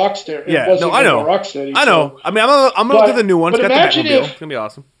made by Rocksteady. I know. By Rocksteady, I know. I mean, I'm going to do the new one. It's got the Batmobile. It's going to be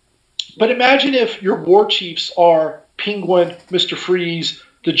awesome. But imagine if your war chiefs are Penguin, Mr. Freeze,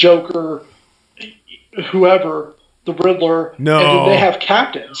 the Joker, whoever, the Riddler, and then they have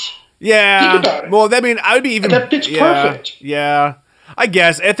captains. Yeah. Think about it. Well, I mean, I would be even... And that fits perfect. Yeah. I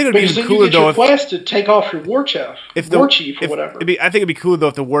guess. I think it would be even cooler, though, if... Quest to take off your war chief, or whatever. I think it'd be cooler, though,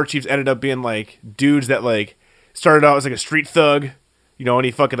 if the war chiefs ended up being, like, dudes that, like, started out as, like, a street thug, you know, and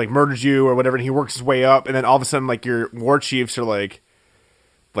he fucking, like, murders you or whatever, and he works his way up, and then all of a sudden, like, your war chiefs are, like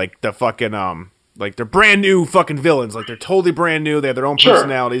the fucking, like, they're brand new fucking villains. Like, they're totally brand new. They have their own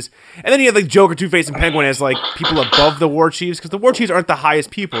personalities. And then you have, like, Joker, Two-Face, and Penguin as, like, people above the war chiefs, because the war chiefs aren't the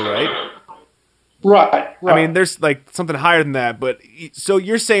highest people, right? Right. I mean, there's like something higher than that, but so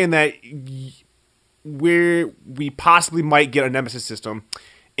you're saying that we possibly might get a Nemesis system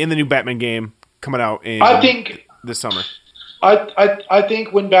in the new Batman game coming out this summer. I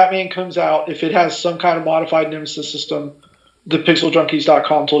think when Batman comes out, if it has some kind of modified Nemesis system, the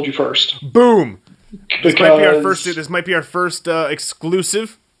PixelJunkies.com told you first. Boom. This might be our first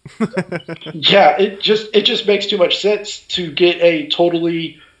exclusive. Yeah, it just makes too much sense to get a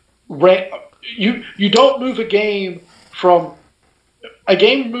totally You don't move a game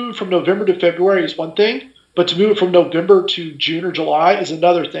moved from November to February is one thing, but to move it from November to June or July is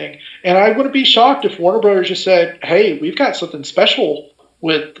another thing. And I wouldn't be shocked if Warner Brothers just said, "Hey, we've got something special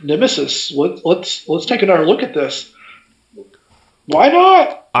with Nemesis. Let's take another look at this." Why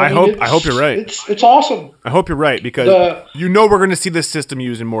not? I hope you're right. It's awesome. I hope you're right, because we're going to see this system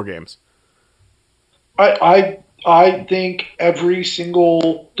used in more games. I think every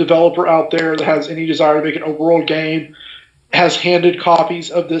single developer out there that has any desire to make an overworld game has handed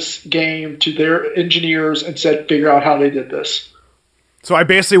copies of this game to their engineers and said, figure out how they did this. So I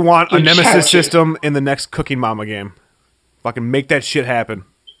basically want a Nemesis system in the next Cooking Mama game. Fucking make that shit happen.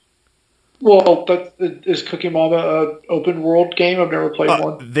 Well, is Cooking Mama an open world game? I've never played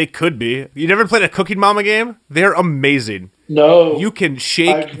one. They could be. You never played a Cooking Mama game? They're amazing. No. You can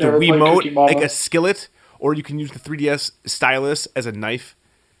shake the Wiimote like a skillet, or you can use the 3DS stylus as a knife.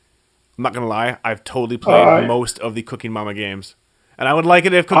 I'm not going to lie. I've totally played most of the Cooking Mama games. And I would like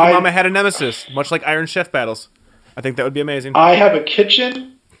it if Cooking Mama had a nemesis, much like Iron Chef battles. I think that would be amazing. I have a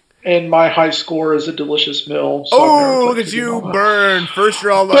kitchen, and my high score is a delicious meal. So look at you burn. First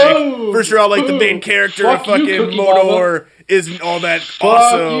you're all like the main character of fucking Mordor isn't all that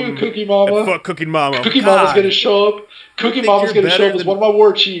awesome. Fuck you, Cookie Mama. And fuck Cooking Mama. Cookie Mama's going to show up. Cookie Mama's going to show up as one of my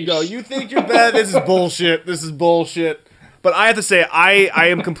war chiefs. No, you think you're bad? This is bullshit. But I have to say, I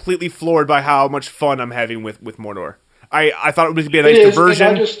am completely floored by how much fun I'm having with Mordor. I thought it would be a nice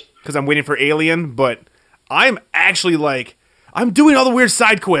diversion because I'm waiting for Alien, but I'm actually like, I'm doing all the weird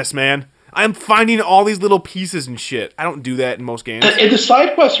side quests, man. I'm finding all these little pieces and shit. I don't do that in most games. And the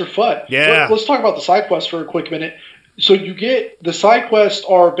side quests are fun. Yeah. Let's talk about the side quests for a quick minute. So you get the side quests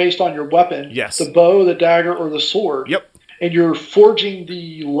are based on your weapon. Yes. The bow, the dagger, or the sword. Yep. And you're forging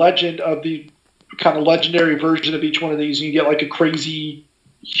the legend of the kind of legendary version of each one of these, and you get like a crazy,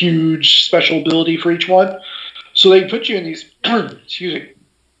 huge special ability for each one. So they put you in these, excuse me,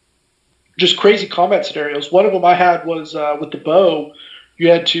 just crazy combat scenarios. One of them I had was with the bow. You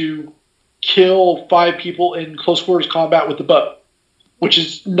had to kill 5 people in close quarters combat with the bow, which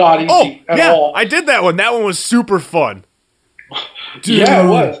is not easy at all. I did that one. That one was super fun. Dude, yeah, it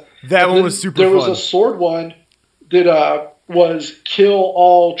was. That one was super fun. There was a sword one that was kill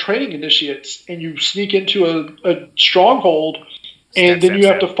all training initiates, and you sneak into a stronghold, and then you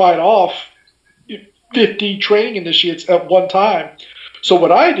have to fight off 50 training initiates at one time. So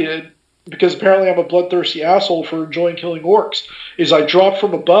what I did, because apparently I'm a bloodthirsty asshole for enjoying killing orcs, is I dropped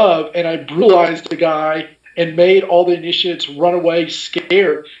from above and I brutalized the guy and made all the initiates run away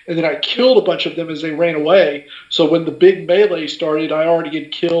scared, and then I killed a bunch of them as they ran away. So when the big melee started, I already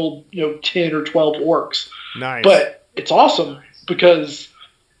had killed 10 or 12 orcs. Nice. But it's awesome because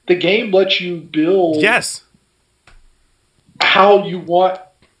the game lets you build how you want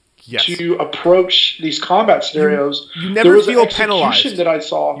to approach these combat scenarios. You never feel penalized. That I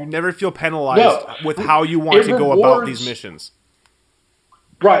saw. You never feel penalized with how you want to go about these missions.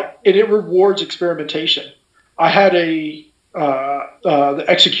 Right, and it rewards experimentation. I had the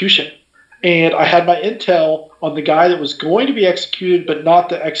execution, and I had my intel on the guy that was going to be executed, but not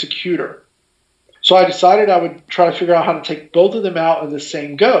the executor. So I decided I would try to figure out how to take both of them out in the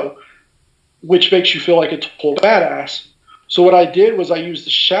same go, which makes you feel like a total badass. So what I did was I used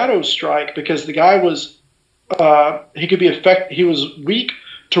the Shadow Strike because the guy was he was weak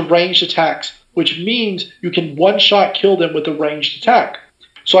to ranged attacks, which means you can one-shot kill them with a ranged attack.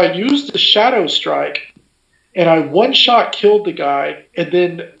 So I used the Shadow Strike, and I one-shot killed the guy, and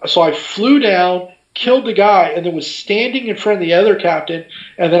then so I flew down, killed the guy, and then was standing in front of the other captain,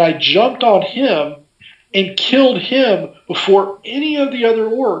 and then I jumped on him and killed him before any of the other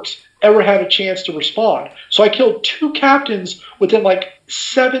orcs ever had a chance to respond. So I killed 2 captains within like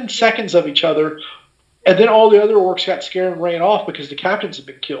 7 seconds of each other, and then all the other orcs got scared and ran off because the captains had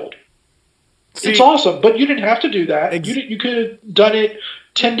been killed. It's awesome, but you didn't have to do that. You could have done it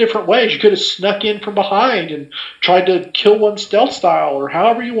 10 different ways. You could have snuck in from behind and tried to kill one stealth style or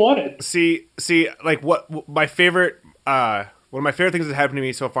however you wanted. See, like what my favorite, one of my favorite things that happened to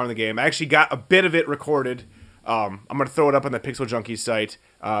me so far in the game. I actually got a bit of it recorded. I'm going to throw it up on the Pixel Junkies site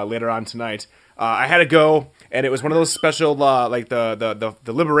later on tonight. I had to go, and it was one of those special, like the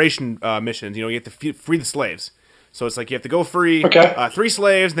liberation missions. You have to free the slaves. So it's like you have to go free 3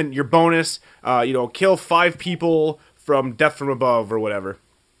 slaves, then your bonus, kill 5 people from death from above or whatever.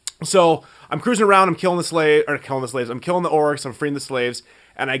 So I'm cruising around, I'm killing the slaves, I'm killing the orcs, I'm freeing the slaves,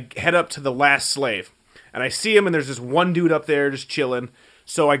 and I head up to the last slave. And I see him, and there's this one dude up there just chilling.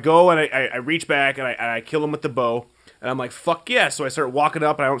 So I go and I reach back and I kill him with the bow, and I'm like, fuck yeah! So I start walking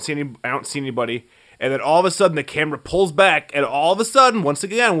up and I don't see anybody, and then all of a sudden the camera pulls back, and all of a sudden, once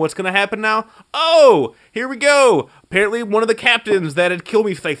again, what's gonna happen now? Oh, here we go! Apparently, one of the captains that had killed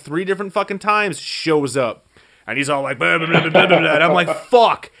me like 3 different fucking times shows up, and he's all like, blah, blah, blah, blah, blah, blah, and I'm like,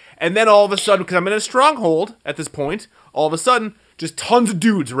 fuck! And then all of a sudden, because I'm in a stronghold at this point, all of a sudden, just tons of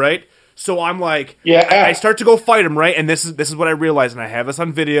dudes, right? So I'm like, I start to go fight him, right? And this is what I realize, and I have this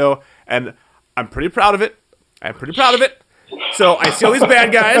on video, and I'm pretty proud of it. So I see all these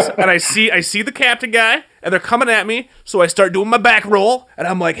bad guys, and I see the captain guy, and they're coming at me. So I start doing my back roll, and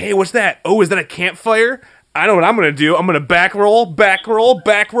I'm like, hey, what's that? Oh, is that a campfire? I know what I'm gonna do. I'm gonna back roll,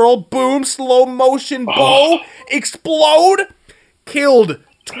 boom, slow motion, bow, explode, killed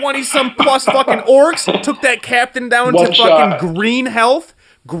 20-some plus fucking orcs, took that captain down to fucking green health.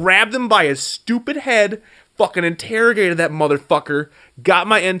 Grabbed him by his stupid head, fucking interrogated that motherfucker, got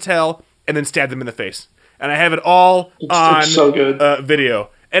my intel, and then stabbed him in the face. And I have it all on so good.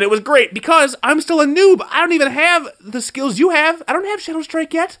 Video. And it was great because I'm still a noob. I don't even have the skills you have. I don't have Shadow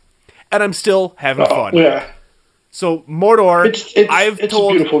Strike yet. And I'm still having fun. Yeah. So Mordor, it's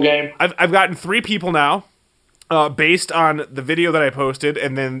a beautiful game. I've gotten 3 people now, based on the video that I posted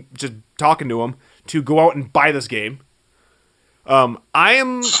and then just talking to them, to go out and buy this game. I'm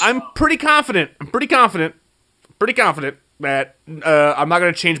pretty confident. I'm pretty confident that I'm not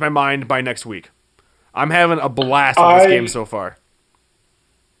going to change my mind by next week. I'm having a blast with this game so far.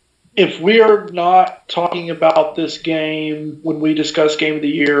 If we are not talking about this game when we discuss Game of the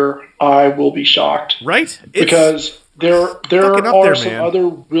Year, I will be shocked. Right? Because there are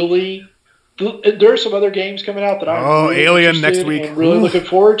some other games coming out that I'm really Alien next week. and really looking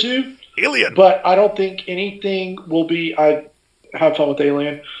forward to. Alien. But I don't think anything will be. I have fun with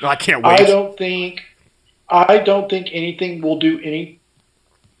Alien. No, I can't wait. I don't think anything will do any.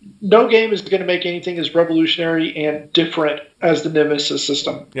 No game is going to make anything as revolutionary and different as the Nemesis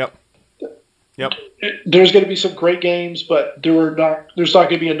system. Yep. There's going to be some great games, but there's not going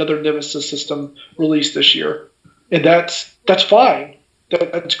to be another Nemesis system released this year, and that's fine.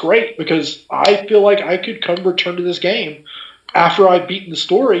 That's great because I feel like I could come return to this game after I've beaten the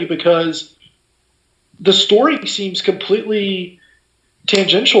story because the story seems completely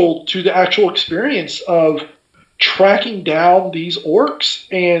tangential to the actual experience of tracking down these orcs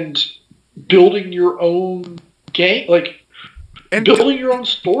and building your own game, and building your own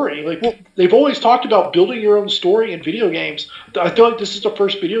story. They've always talked about building your own story in video games. I feel like this is the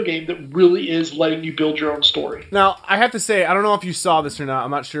first video game that really is letting you build your own story. Now, I have to say, I don't know if you saw this or not.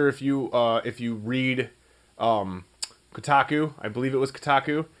 I'm not sure if you read Kotaku. I believe it was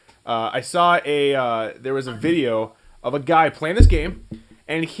Kotaku. I saw there was a video of a guy playing this game,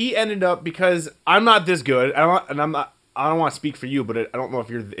 and he ended up, because I'm not this good, I don't want to speak for you, but I don't know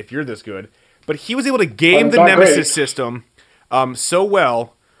if you're this good, but he was able to game the Nemesis system so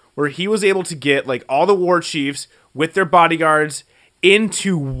well, where he was able to get all the war chiefs with their bodyguards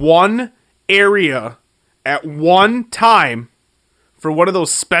into one area at one time for one of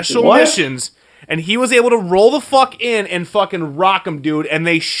those special missions, and he was able to roll the fuck in and fucking rock them, dude, and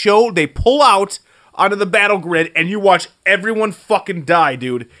they pull out onto the battle grid, and you watch everyone fucking die,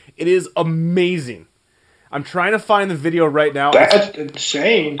 dude. It is amazing. I'm trying to find the video right now. That's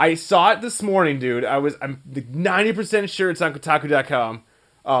insane. I saw it this morning, dude. I'm 90% sure it's on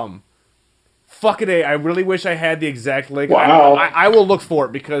Kotaku.com. Fucking A, I really wish I had the exact link. Wow. I will look for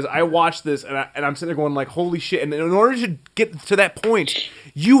it because I watched this and I'm sitting there going holy shit. And in order to get to that point,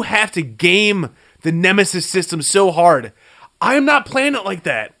 you have to game the Nemesis system so hard. I'm not playing it like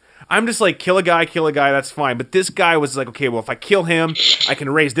that. I'm just kill a guy, that's fine. But this guy was okay, well, if I kill him, I can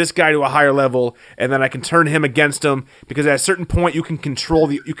raise this guy to a higher level, and then I can turn him against him, because at a certain point, you can control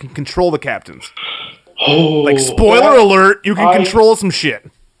the captains. Oh, spoiler alert, you can control some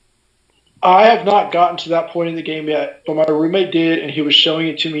shit. I have not gotten to that point in the game yet, but my roommate did, and he was showing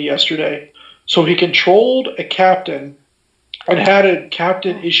it to me yesterday. So he controlled a captain and had a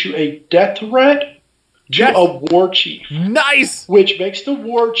captain issue a death threat to a war chief. Nice! Which makes the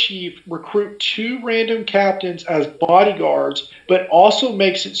war chief recruit 2 random captains as bodyguards, but also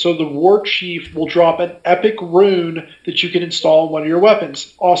makes it so the war chief will drop an epic rune that you can install in one of your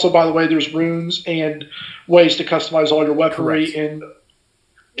weapons. Also, by the way, there's runes and ways to customize all your weaponry in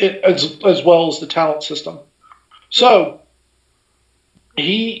it, as well as the talent system. So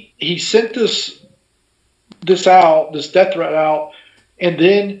he sent this death threat out, and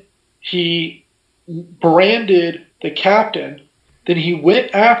then he branded the captain. Then he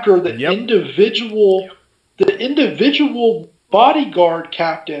went after the individual bodyguard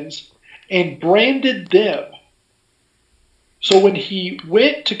captains and branded them. So when he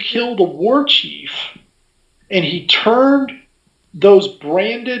went to kill the war chief and he turned those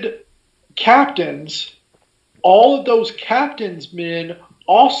branded captains, all of those captains' men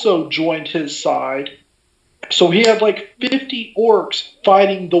also joined his side. So he had 50 orcs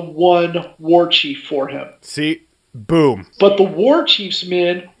fighting the one war chief for him. See? Boom. But the war chief's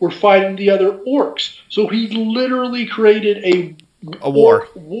men were fighting the other orcs. So he literally created a war.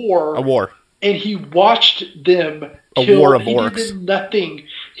 A war. And he watched them kill. A war of orcs. He did nothing.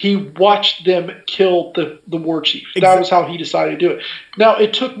 He watched them kill the war chief. That was how he decided to do it. Now,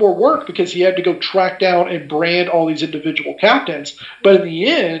 it took more work because he had to go track down and brand all these individual captains. But in the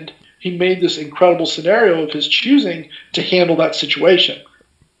end, he made this incredible scenario of his choosing to handle that situation.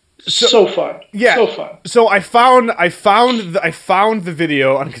 So fun. Yeah. So fun. So I found the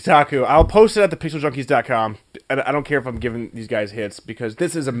video on Kotaku. I'll post it at thepixeljunkies.com. And I don't care if I'm giving these guys hits because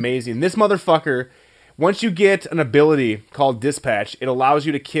this is amazing. This motherfucker, once you get an ability called Dispatch, it allows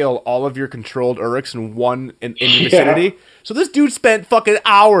you to kill all of your controlled Uruks in your vicinity. So this dude spent fucking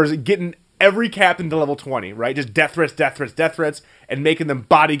hours getting every captain to level 20, right? Just death threats, and making them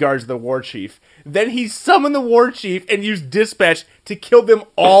bodyguards of the war chief. Then he summoned the war chief and used Dispatch to kill them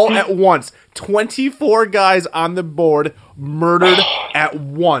all at once. 24 guys on the board murdered at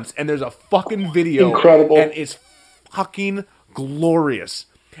once. And there's a fucking video. Incredible. And it's fucking glorious.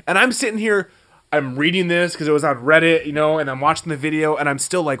 And I'm sitting here, I'm reading this because it was on Reddit, and I'm watching the video, and I'm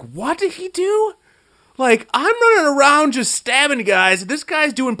still like, what did he do? I'm running around just stabbing guys. This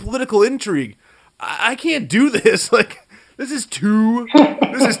guy's doing political intrigue. I can't do this. This is too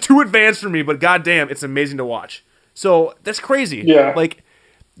advanced for me, but goddamn, it's amazing to watch. So that's crazy. Yeah.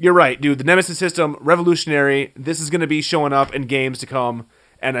 You're right, dude. The Nemesis system, revolutionary. This is going to be showing up in games to come.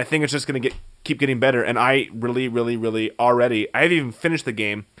 and I think it's just going to keep getting better. And I really, really, really already, I haven't even finished the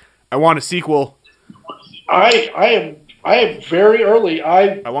game. I want a sequel. I am very early.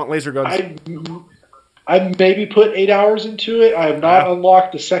 I want laser guns. I maybe put 8 hours into it. I have not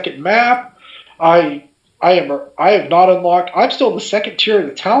unlocked the second map. I have not unlocked. I'm still in the second tier of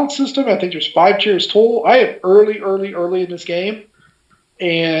the talent system. I think there's 5 tiers total. I am early in this game,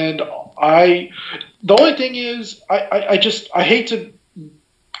 and the only thing is I hate to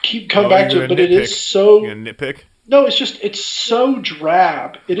keep coming back to it, but it is so. You gonna nitpick? No, it's so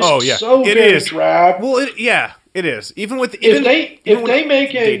drab. It is so it very is. drab. Well, it is. Even with if they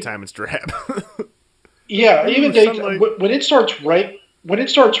make a daytime, it's drab. Yeah, even when it starts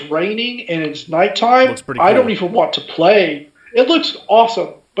raining and it's nighttime, looks pretty I cool. don't even want to play. It looks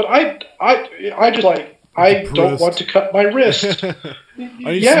awesome, but I don't want to cut my wrist. I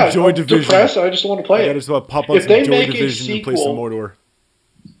need some Joy Division. Depressed. I just don't want to play I it. just want to pop up some Joy Division and play some Mordor.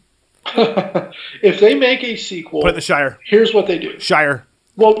 If they make a sequel, put it in the Shire. Here's what they do. Shire.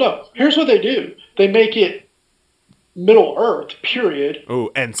 Well, no. Here's what they do. They make it Middle Earth. Period.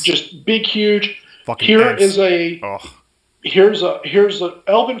 Oh, Ents. Just big, huge. Fucking Here Ents. is a. Oh. Here's an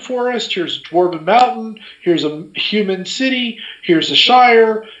elven forest. Here's a dwarven mountain. Here's a human city. Here's the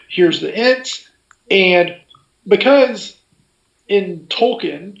Shire. Here's the Ents. And because in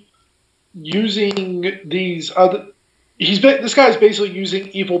Tolkien, using these other, this guy's basically using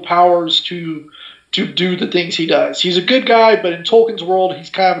evil powers to do the things he does. He's a good guy, but in Tolkien's world, he's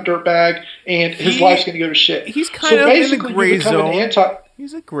kind of a dirtbag, and his life's going to go to shit. He's kind of in the gray zone.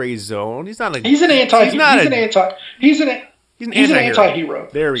 He's a gray zone. He's not like he's an anti-hero.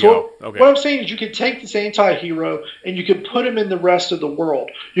 There we go. Okay. What I'm saying is you can take this anti-hero and you can put him in the rest of the world.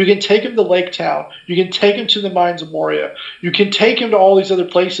 You can take him to Lake Town. You can take him to the Mines of Moria. You can take him to all these other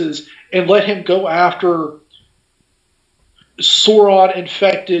places and let him go after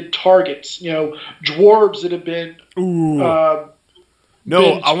Sauron-infected targets. Dwarves that have been... No,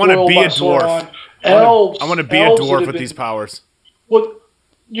 I want to be a dwarf. Elves. I want to be a dwarf with these powers. Well,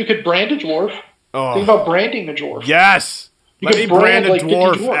 you could brand a dwarf. Oh. Think about branding a dwarf. Yes! Let me brand a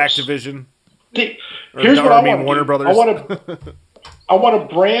dwarf, Activision. Here's what I want. Warner Brothers. I want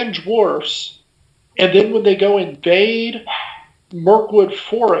to brand dwarfs, and then when they go invade Mirkwood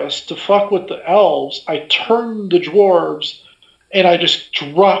Forest to fuck with the elves, I turn the dwarves and I just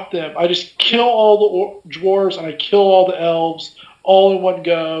drop them. I just kill all the dwarves and I kill all the elves all in one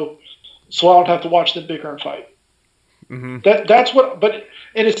go, so I don't have to watch them bicker and fight. Mm-hmm. That's what. But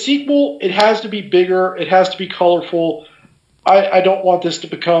in a sequel, it has to be bigger. It has to be colorful. I don't want this to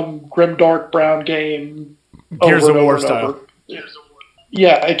become grim, dark, brown game. Gears of War style.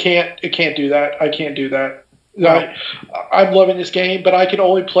 Yeah, I can't do that. I can't do that. I'm loving this game, but I can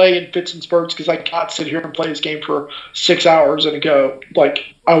only play in fits and spurts because I can't sit here and play this game for 6 hours in a go.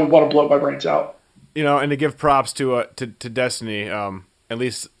 Like, I would want to blow my brains out. And to give props to Destiny, at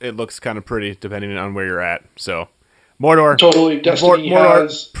least it looks kind of pretty depending on where you're at. So, Mordor. Totally. Destiny Mordor,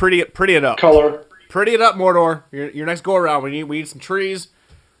 has pretty it up. Color. Pretty it up, Mordor. Your next go around. We need some trees.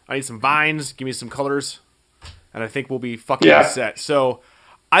 I need some vines. Give me some colors, and I think we'll be fucking set. So,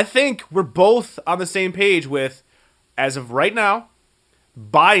 I think we're both on the same page with, as of right now,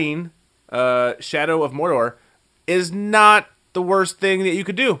 buying Shadow of Mordor is not the worst thing that you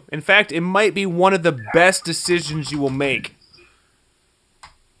could do. In fact, it might be one of the best decisions you will make.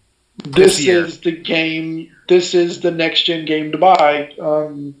 This is the game. This is the next gen game to buy.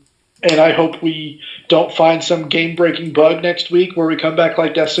 And I hope we don't find some game-breaking bug next week where we come back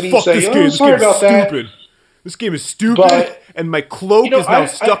like Destiny and say, sorry about that. This game is stupid, and my cloak is now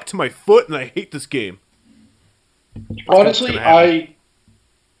stuck to my foot, and I hate this game. Honestly, I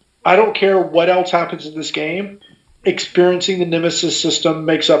don't care what else happens in this game. Experiencing the Nemesis system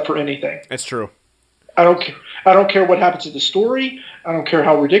makes up for anything. That's true. I don't care what happens in the story. I don't care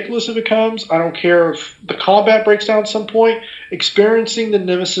how ridiculous it becomes. I don't care if the combat breaks down at some point. Experiencing the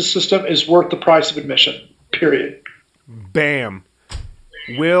Nemesis system is worth the price of admission. Period. Bam.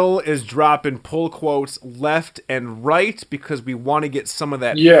 Will is dropping pull quotes left and right because we want to get some of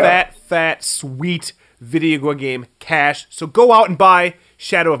that fat, sweet video game cash. So go out and buy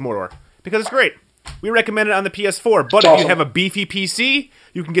Shadow of Mordor because it's great. We recommend it on the PS4, but if you have a beefy PC,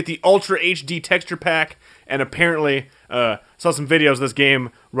 you can get the Ultra HD texture pack, and apparently saw some videos of this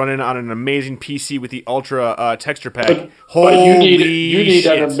game running on an amazing PC with the Ultra texture pack. But you need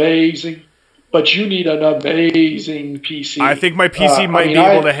an amazing PC. I think my PC might be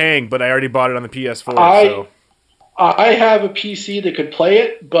able to hang, but I already bought it on the PS4. I have a PC that could play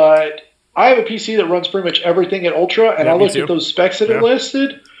it, but I have a PC that runs pretty much everything at Ultra, and I looked at those specs that it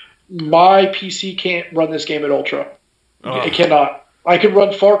listed. My PC can't run this game at Ultra. It cannot. I could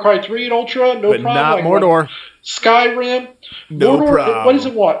run Far Cry 3 in Ultra, no but problem. not I can run Mordor. Skyrim, No Mordor, problem. what does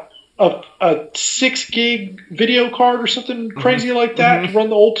it want? A 6 gig video card or something crazy like that to run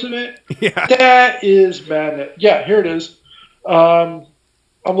the Ultimate? Yeah. That is madness. Yeah, here it is. I'm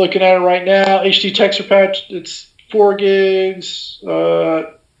looking at it right now. HD texture patch, it's 4 gigs.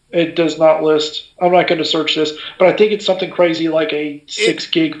 It does not list. I'm not going to search this, but I think it's something crazy like a 6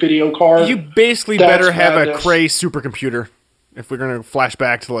 gig video card. You basically That's better have madness. a Cray supercomputer if we're going to flash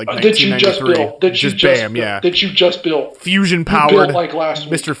back to like that you just 1993. built. That you bam, built, yeah. That you just built. Fusion You powered. built like last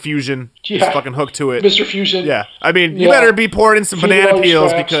week. Mr. Fusion. Yeah. Just fucking hooked to it. Mr. Fusion. Yeah. I mean, you Yeah. better be pouring in some Feed banana all your peels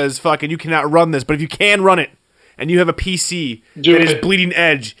scraps. because fucking you cannot run this. But if you can run it and you have a PC Do that it. is bleeding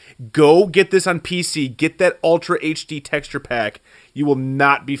edge, go get this on PC. Get that Ultra HD texture pack. You will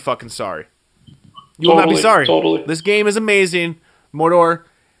not be fucking sorry. You will not be sorry. Totally. This game is amazing. Mordor,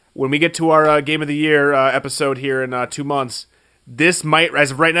 when we get to our Game of the Year episode here in 2 months, this might,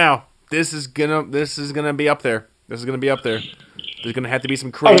 as of right now, this is gonna be up there. This is gonna be up there. There's gonna have to be some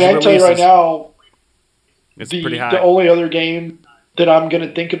I crazy mean, I can tell you releases. right now, It's pretty high. the only other game that I'm going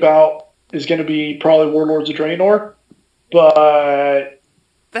to think about is going to be probably Warlords of Draenor, but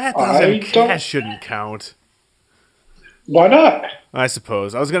That shouldn't count. why not? I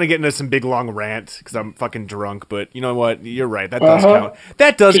suppose. I was going to get into some big long rant because I'm fucking drunk, but you know what? You're right. That does count.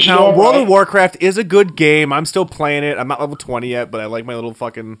 That does 'Cause you count. know World what? of Warcraft is a good game. I'm still playing it. I'm not level 20 yet, but I like my little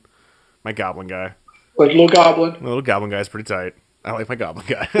fucking, my goblin guy. Like Little Goblin. My little goblin guy is pretty tight. I like my goblin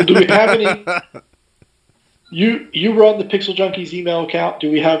guy. Do we have any? You run the Pixel Junkies email account. Do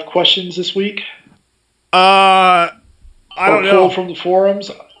we have questions this week? I don't know. Pulled from the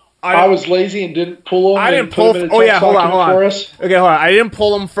forums. I was lazy and didn't pull them. I didn't pull. them in a Oh yeah, text hold on, document hold on. For us. Okay, hold on. I didn't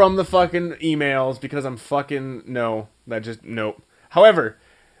pull them from the fucking emails because I'm fucking no. That just nope. However,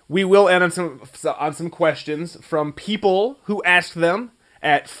 we will end on some questions from people who asked them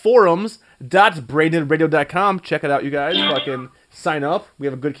at forums.bradenradio.com. Check it out, you guys. Fucking sign up. We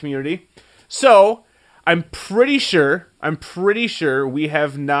have a good community. So I'm pretty sure we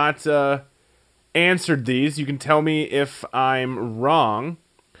have not answered these. You can tell me if I'm wrong.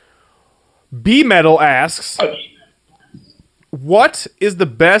 B Metal asks, what is the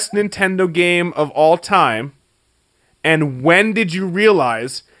best Nintendo game of all time, and when did you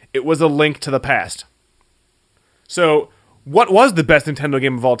realize it was a link to the past? So, what was the best Nintendo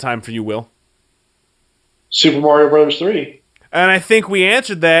game of all time for you, Will? Super Mario Bros. 3. And I think we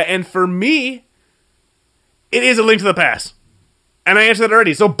answered that, and for me, it is a link to the past. And I answered that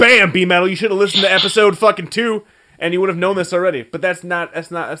already. So bam, B Metal, you should have listened to episode fucking 2, and you would have known this already. But that's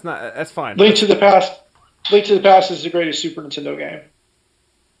fine. Link to the Past. Link to the Past is the greatest Super Nintendo game.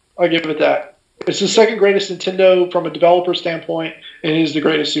 I'll give it that. It's the second greatest Nintendo from a developer standpoint, and it is the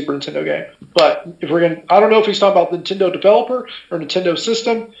greatest Super Nintendo game. But if we're going, I don't know if he's talking about the Nintendo developer or Nintendo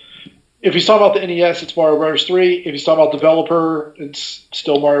system. If he's talking about the NES, it's Mario Bros. 3. If he's talking about developer, it's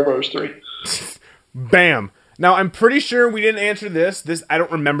still Mario Bros. 3. Bam. Now, I'm pretty sure we didn't answer this. I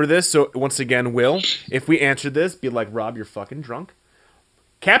don't remember this, so once again, Will, if we answered this, be like, Rob, you're fucking drunk.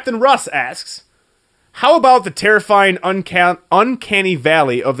 Captain Russ asks, how about the terrifying uncanny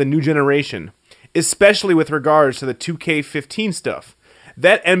valley of the new generation, especially with regards to the 2K15 stuff?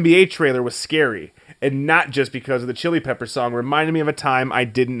 That NBA trailer was scary, and not just because of the Chili Pepper song, reminded me of a time I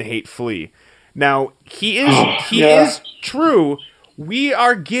didn't hate Flea. Now, he is true. We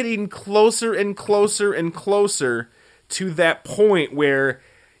are getting closer and closer and closer to that point where,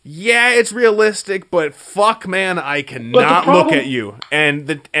 yeah, it's realistic, but fuck, man, I cannot look at you. And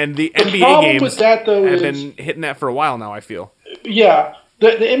the NBA games with that, though, have is, been hitting that for a while now, I feel. Yeah, the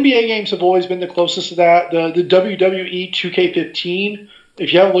NBA games have always been the closest to that. The WWE 2K15,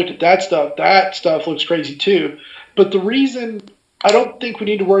 if you haven't looked at that stuff looks crazy too. But the reason I don't think we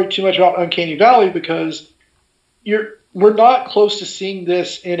need to worry too much about Uncanny Valley because we're not close to seeing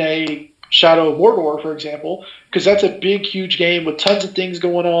this in a Shadow of Mordor, for example, because that's a big, huge game with tons of things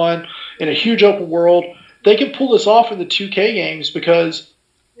going on in a huge open world. They can pull this off in the 2K games because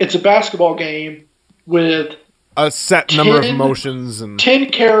it's a basketball game with a set number of motions and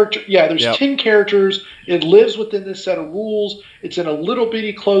 10 characters. Yeah, there's Yep. 10 characters. It lives within this set of rules. It's in a little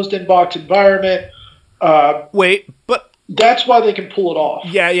bitty closed-in box environment. wait, but That's why they can pull it off.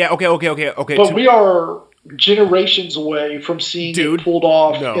 yeah, okay. But we are generations away from seeing it pulled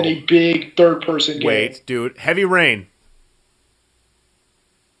off in a big third-person game. Wait, dude, Heavy Rain.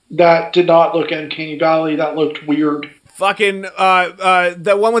 That did not look Uncanny Valley. That looked weird. Fucking,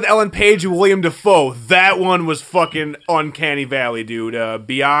 that one with Ellen Page and William Dafoe. That one was fucking Uncanny Valley, dude.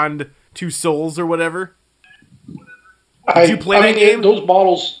 Beyond Two Souls or whatever. Did you play that game? Those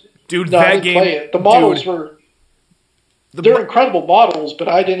models... Dude, No, I that didn't game... play it. The models dude, were... they're incredible models, but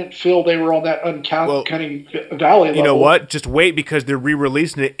I didn't feel they were on that uncanny valley level. You know what? Just wait, because they're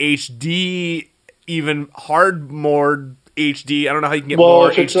re-releasing it HD, even hard more HD. I don't know how you can get more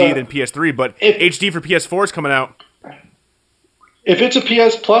HD than PS3, but HD for PS4 is coming out. If it's a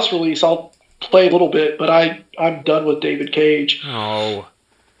PS Plus release, I'll play a little bit, but I'm done with David Cage. Oh.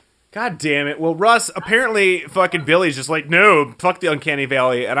 God damn it. Well, Russ, apparently fucking Billy's just like, no, fuck the Uncanny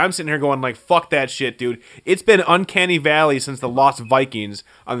Valley. And I'm sitting here going like, fuck that shit, dude. It's been Uncanny Valley since the Lost Vikings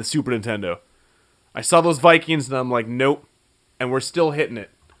on the Super Nintendo. I saw those Vikings and I'm like, nope. And we're still hitting it.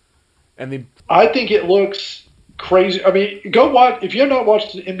 And I think it looks crazy. I mean, go watch. If you have not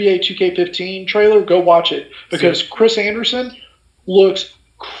watched the NBA 2K15 trailer, go watch it. Because Chris Anderson looks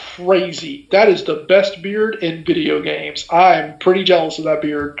crazy. That is the best beard in video games. I'm pretty jealous of that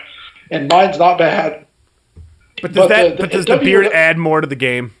beard. And mine's not bad. But does the beard add more to the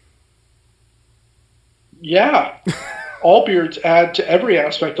game? Yeah. All beards add to every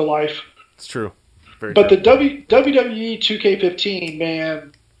aspect of life. It's true. Very but true. The WWE 2K15,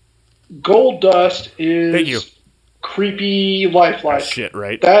 man, Gold Dust is creepy lifelike. Shit,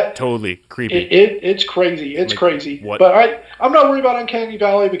 right? That totally creepy. It's crazy. It's crazy. What? But I'm not worried about Uncanny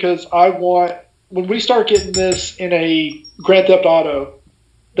Valley because I want, when we start getting this in a Grand Theft Auto,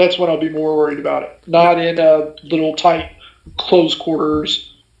 that's when I'll be more worried about it. Not in a little tight, close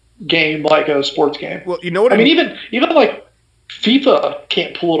quarters game like a sports game. Well, you know what I mean? Even like FIFA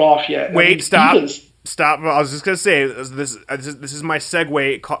can't pull it off yet. Wait, stop. Stop. I was just going to say, this is my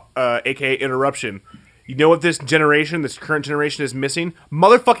segue, aka interruption. You know what this current generation is missing?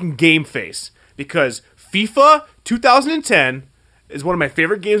 Motherfucking game face. Because FIFA 2010 is one of my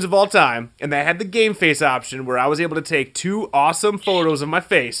favorite games of all time, and they had the game face option where I was able to take 2 awesome photos of my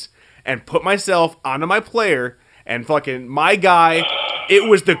face and put myself onto my player, and fucking my guy, it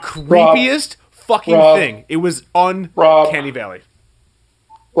was the creepiest fucking thing. It was Uncanny Valley. It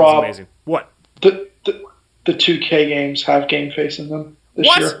was amazing. What? The 2K games have game face in them this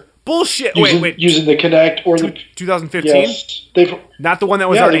year. Bullshit. Wait. Using the Kinect or the 2015? Yes. Not the one that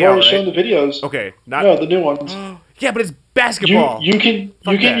was already out, right? shown the videos. Okay. No, the new ones. Yeah, but it's basketball. You can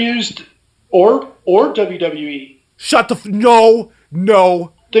use or WWE. Shut the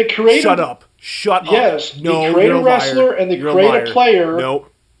no. The creator. Shut up. Yes. No, the creator wrestler and the creator player.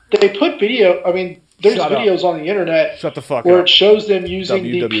 Nope. They put video. I mean, there's videos on the internet. Shut the fuck where up. it shows them using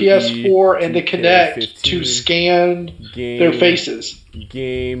the PS4 and the Kinect to scan their faces.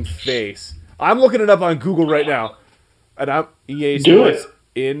 Game face. I'm looking it up on Google right now, and I'm EA Sports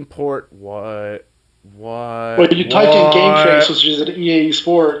import what. Well, you typed in game face, which is at EA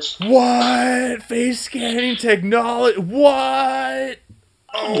Sports. What? Face scanning technology? What?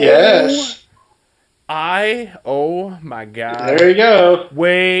 Oh. Yes. Oh my god. There you go.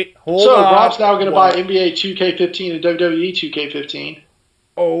 Wait, hold on. So Rob's now going to buy NBA 2K15 and WWE 2K15.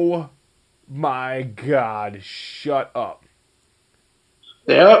 Oh my god. Shut up.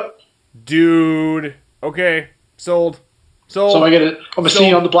 Yep. Dude. Okay. Sold. So I'm going to see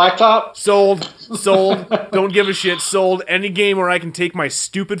you on the blacktop? Sold. Don't give a shit. Sold. Any game where I can take my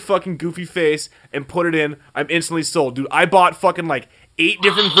stupid fucking goofy face and put it in, I'm instantly sold. Dude, I bought fucking like 8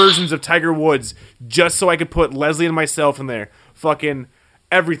 different versions of Tiger Woods just so I could put Leslie and myself in there. Fucking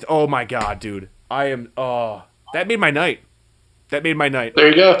everything. Oh my god, dude. That made my night. There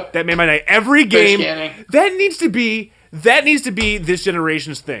you go. That made my night. Every game. That needs to be this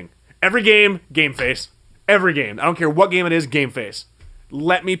generation's thing. Every game face. Every game. I don't care what game it is, game face.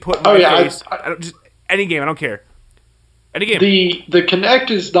 Let me put my face. Any game, I don't care. Any game. The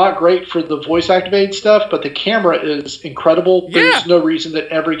Kinect is not great for the voice activated stuff, but the camera is incredible. Yeah. There's no reason that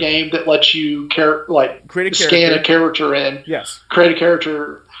every game that lets you scan a character in. Yes. Create a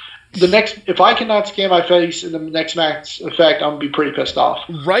character. If I cannot scan my face in the next Max Effect, I'm gonna be pretty pissed off.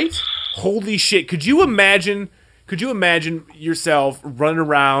 Right? Holy shit. Could you imagine yourself running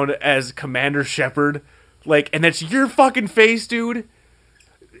around as Commander Shepard? And that's your fucking face, dude.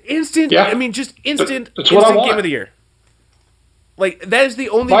 Instant. Yeah. I mean, just instant game of the year. That is the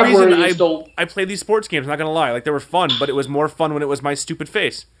only reason I play these sports games. I'm not gonna lie. They were fun, but it was more fun when it was my stupid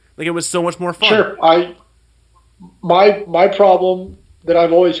face. It was so much more fun. Sure. My problem that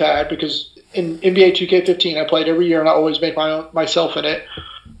I've always had, because in NBA 2K15 I played every year and I always make myself in it.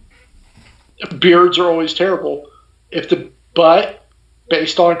 Beards are always terrible. But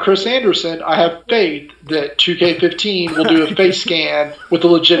based on Chris Anderson, I have faith that 2K15 will do a face scan with a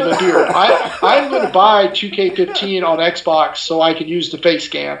legitimate beard. I'm going to buy 2K15 on Xbox so I can use the face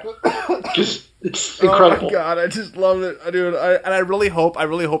scan because it's incredible. Oh my god, I just love it, dude. I really hope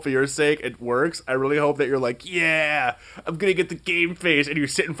for your sake it works. I really hope that you're yeah, I'm going to get the game face, and you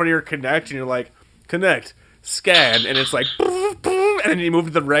sit in front of your Kinect and you're like, Kinect, scan, and it's like, and then you move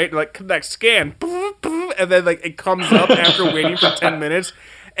to the right, like connect, scan, and then like it comes up after waiting for 10 minutes,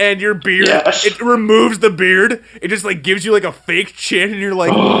 and your beard, it removes the beard. It just like gives you like a fake chin, and you're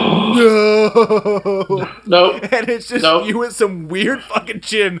like, no, Nope. and it's just you with some weird fucking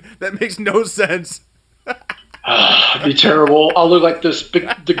chin that makes no sense. It'd be terrible. I'll look like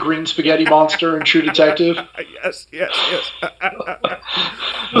the green spaghetti monster in True Detective. Yes.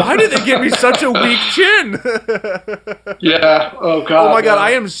 Why did they give me such a weak chin? Yeah. Oh god. Oh my god,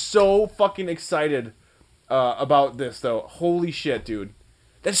 I am so fucking excited about this though. Holy shit, dude.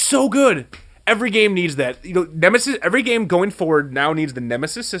 That's so good. Every game needs that. You know, Nemesis. Every game going forward now needs the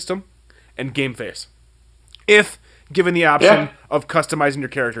Nemesis system and game face. If given the option of customizing your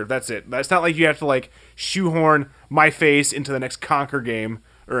character, that's it. That's not like you have to like shoehorn my face into the next Conquer game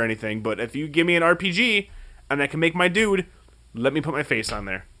or anything. But if you give me an RPG and I can make my dude, let me put my face on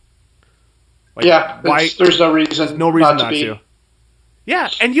there. Like, there's no reason. Not to. Yeah,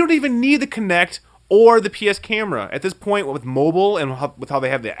 and you don't even need the Kinect or the PS camera at this point with mobile and with how they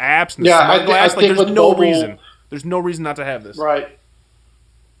have the apps and the smart glass. Like, there's no reason. There's no reason not to have this. Right.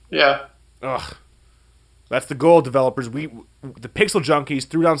 Yeah. Ugh. That's the goal, developers. The Pixel Junkies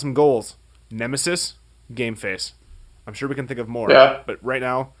threw down some goals. Nemesis, game face. I'm sure we can think of more. Yeah. But right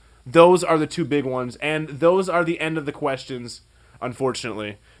now, those are the two big ones, and those are the end of the questions,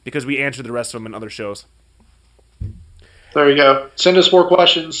 unfortunately, because we answered the rest of them in other shows. There you go. Send us more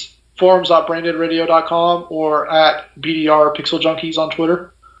questions. Forums.braindeadradio.com or at BDR Pixel Junkies on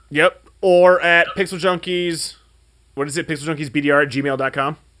Twitter. Yep. Or at Pixel Junkies. What is it?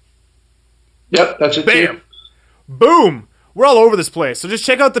 PixelJunkiesBDR@gmail.com. Yep, that's it. Bam! Too. Boom! We're all over this place. So just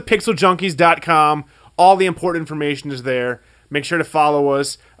check out the pixeljunkies.com. All the important information is there. Make sure to follow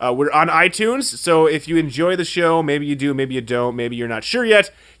us. We're on iTunes, so if you enjoy the show, maybe you do, maybe you don't, maybe you're not sure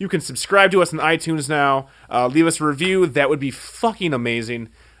yet, you can subscribe to us on iTunes now. Leave us a review. That would be fucking amazing.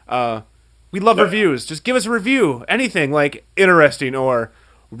 We love reviews. Just give us a review. Anything, like interesting, or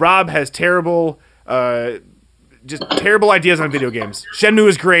Rob has terrible ideas on video games. Shenmue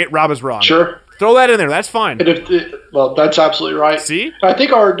is great. Rob is wrong. Sure. Throw that in there. That's fine. And that's absolutely right. See? I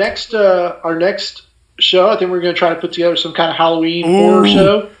think our next show, I think we're going to try to put together some kind of Halloween horror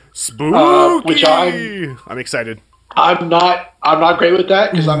show. Spooky. Which I'm excited. I'm not great with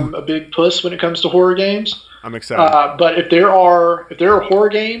that because I'm a big puss when it comes to horror games. I'm excited. But if there are horror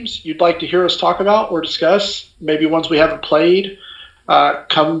games you'd like to hear us talk about or discuss, maybe ones we haven't played,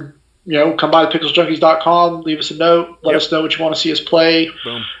 come by pixeljunkies.com, leave us a note, let us know what you want to see us play.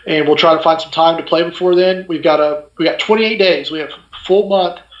 Boom. And we'll try to find some time to play before then. We got 28 days. We have a full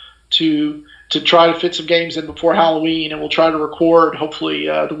month to try to fit some games in before Halloween, and we'll try to record hopefully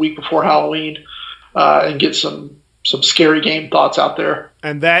the week before Halloween and get some scary game thoughts out there.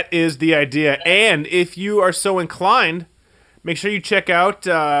 And that is the idea. And if you are so inclined, make sure you check out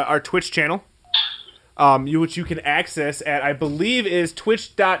our Twitch channel. Which you can access at, I believe, is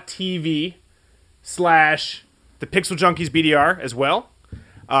twitch.tv/thepixeljunkiesbdr as well.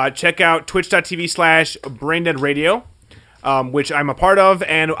 Check out twitch.tv/braindeadradio, which I'm a part of,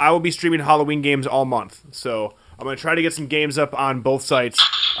 and I will be streaming Halloween games all month. So I'm going to try to get some games up on both sites,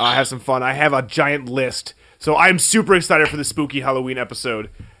 have some fun. I have a giant list, so I'm super excited for the spooky Halloween episode.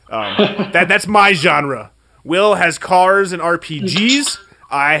 That's my genre. Will has cars and RPGs.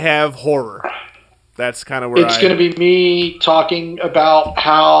 I have horror. That's kind of where it's going to be me talking about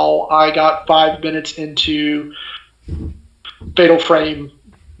how I got 5 minutes into Fatal Frame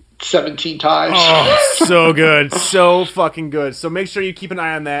 17 times. Oh, so good. So fucking good. So make sure you keep an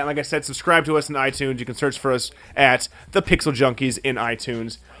eye on that. And like I said, subscribe to us in iTunes. You can search for us at The Pixel Junkies in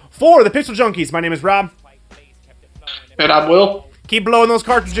iTunes. For The Pixel Junkies, my name is Rob. And I'm Will. Keep blowing those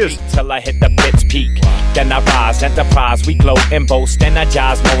cartridges. Till I hit the pit's peak. Then I rise, enterprise, we glow and boast.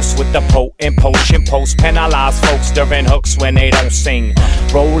 Energize most with the potent potion. Post penalize folks during hooks when they don't sing.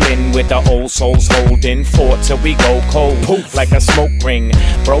 Rolling with the old souls holding fort till we go cold. Poof, like a smoke ring.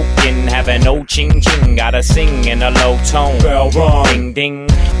 Broken, having no ching ching. Gotta sing in a low tone. Bell rung. Ding ding.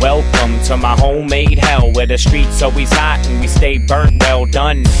 Welcome to my homemade hell where the streets always hot and we stay burnt. Well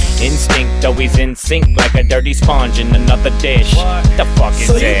done. Instinct always in sync like a dirty sponge in another dish. What the fuck is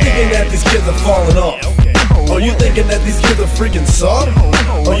so that? So you thinking that these kids are falling off? Are you thinking that these kids are freaking soft?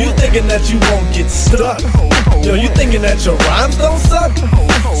 Are you thinking that you won't get stuck? Yo, you thinking that your rhymes don't suck?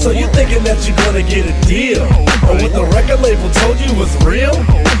 So you thinking that you're gonna get a deal? Or what the record label told you was real?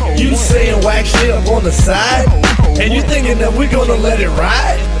 You saying whack shit up on the side? And you thinking that we're gonna let it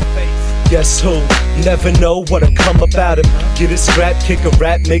ride? Guess who? You never know what'll come about him. Get a scrap, kick a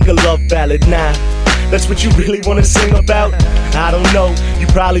rap, make a love ballad. Nah, That's what you really wanna sing about? I don't know, you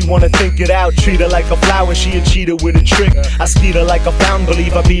probably wanna think it out. Treat her like a flower, she a cheater with a trick. I speed her like a fountain,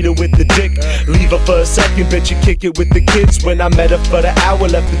 believe I beat her with the dick. Leave her for a second, bitch, you kick it with the kids. When I met her for the hour,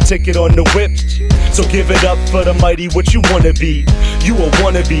 left the ticket on the whip. So give it up for the mighty, what you wanna be. You a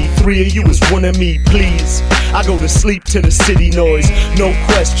wannabe, 3 of you is one of me, please. I go to sleep to the city noise, no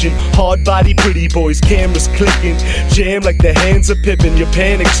question. Hard body, pretty boys, cameras clicking. Jam like the hands of Pippin, you're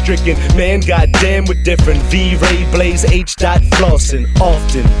panic stricken. Man, goddamn, we're different. V-Ray, Blaze, H-Dot, flossing.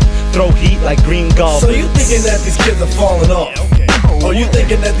 Often, throw heat like green goblins. So you thinking that these kids are falling off? Or you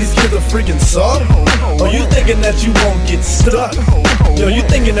thinking that these kids are freaking soft? Or you thinking that you won't get stuck? Yo, you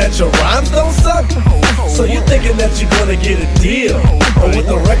thinking that your rhymes don't suck? So you thinking that you're gonna get a deal? Or what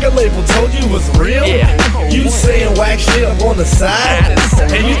the record label told you was real? You saying whack shit up on the side?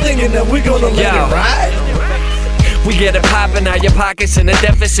 And you thinking that we're gonna let it ride? We get it poppin' out your pockets in a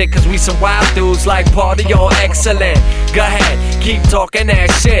deficit, cause we some wild dudes like party on excellent. Go ahead, keep talking that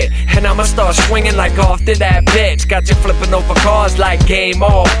shit, and I'ma start swinging like off to that bitch. Got you flipping over cars like game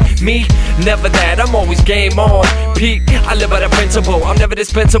on. Me, never that, I'm always game on. Pete, I live by the principle, I'm never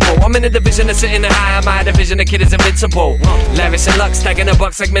dispensable. I'm in a division that's sitting high, in my division, the kid is invincible. Lavish and luck, stacking the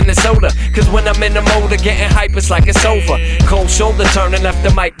bucks like Minnesota. Cause when I'm in the motor, getting hype, it's like it's over. Cold shoulder turning, left the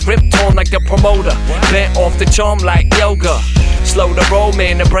mic ripped torn like the promoter. Bent off the charm like yoga. Slow the roll,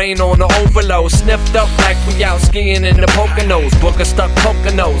 man, the brain on the overload. Sniffed up like we out skiing in the Poconos. Booker stuck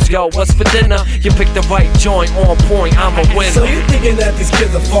Poconos. Yo, what's for dinner? You picked the right joint, on point, I'm a winner. So you thinking that these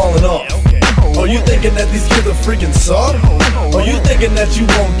kids are falling off? Or you thinking that these kids are freaking soft? Or you thinking that you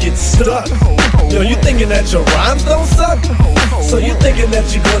won't get stuck? Yo, you thinking that your rhymes don't suck? So you thinking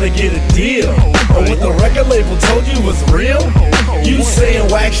that you're gonna get a deal? Or what the record label told you was real? You saying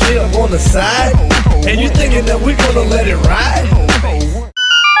whack shit up on the side? And you thinking that we're gonna let it ride?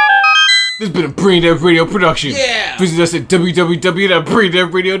 This has been a Brain Dead Radio production. Visit us at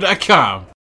www.braindeadradio.com.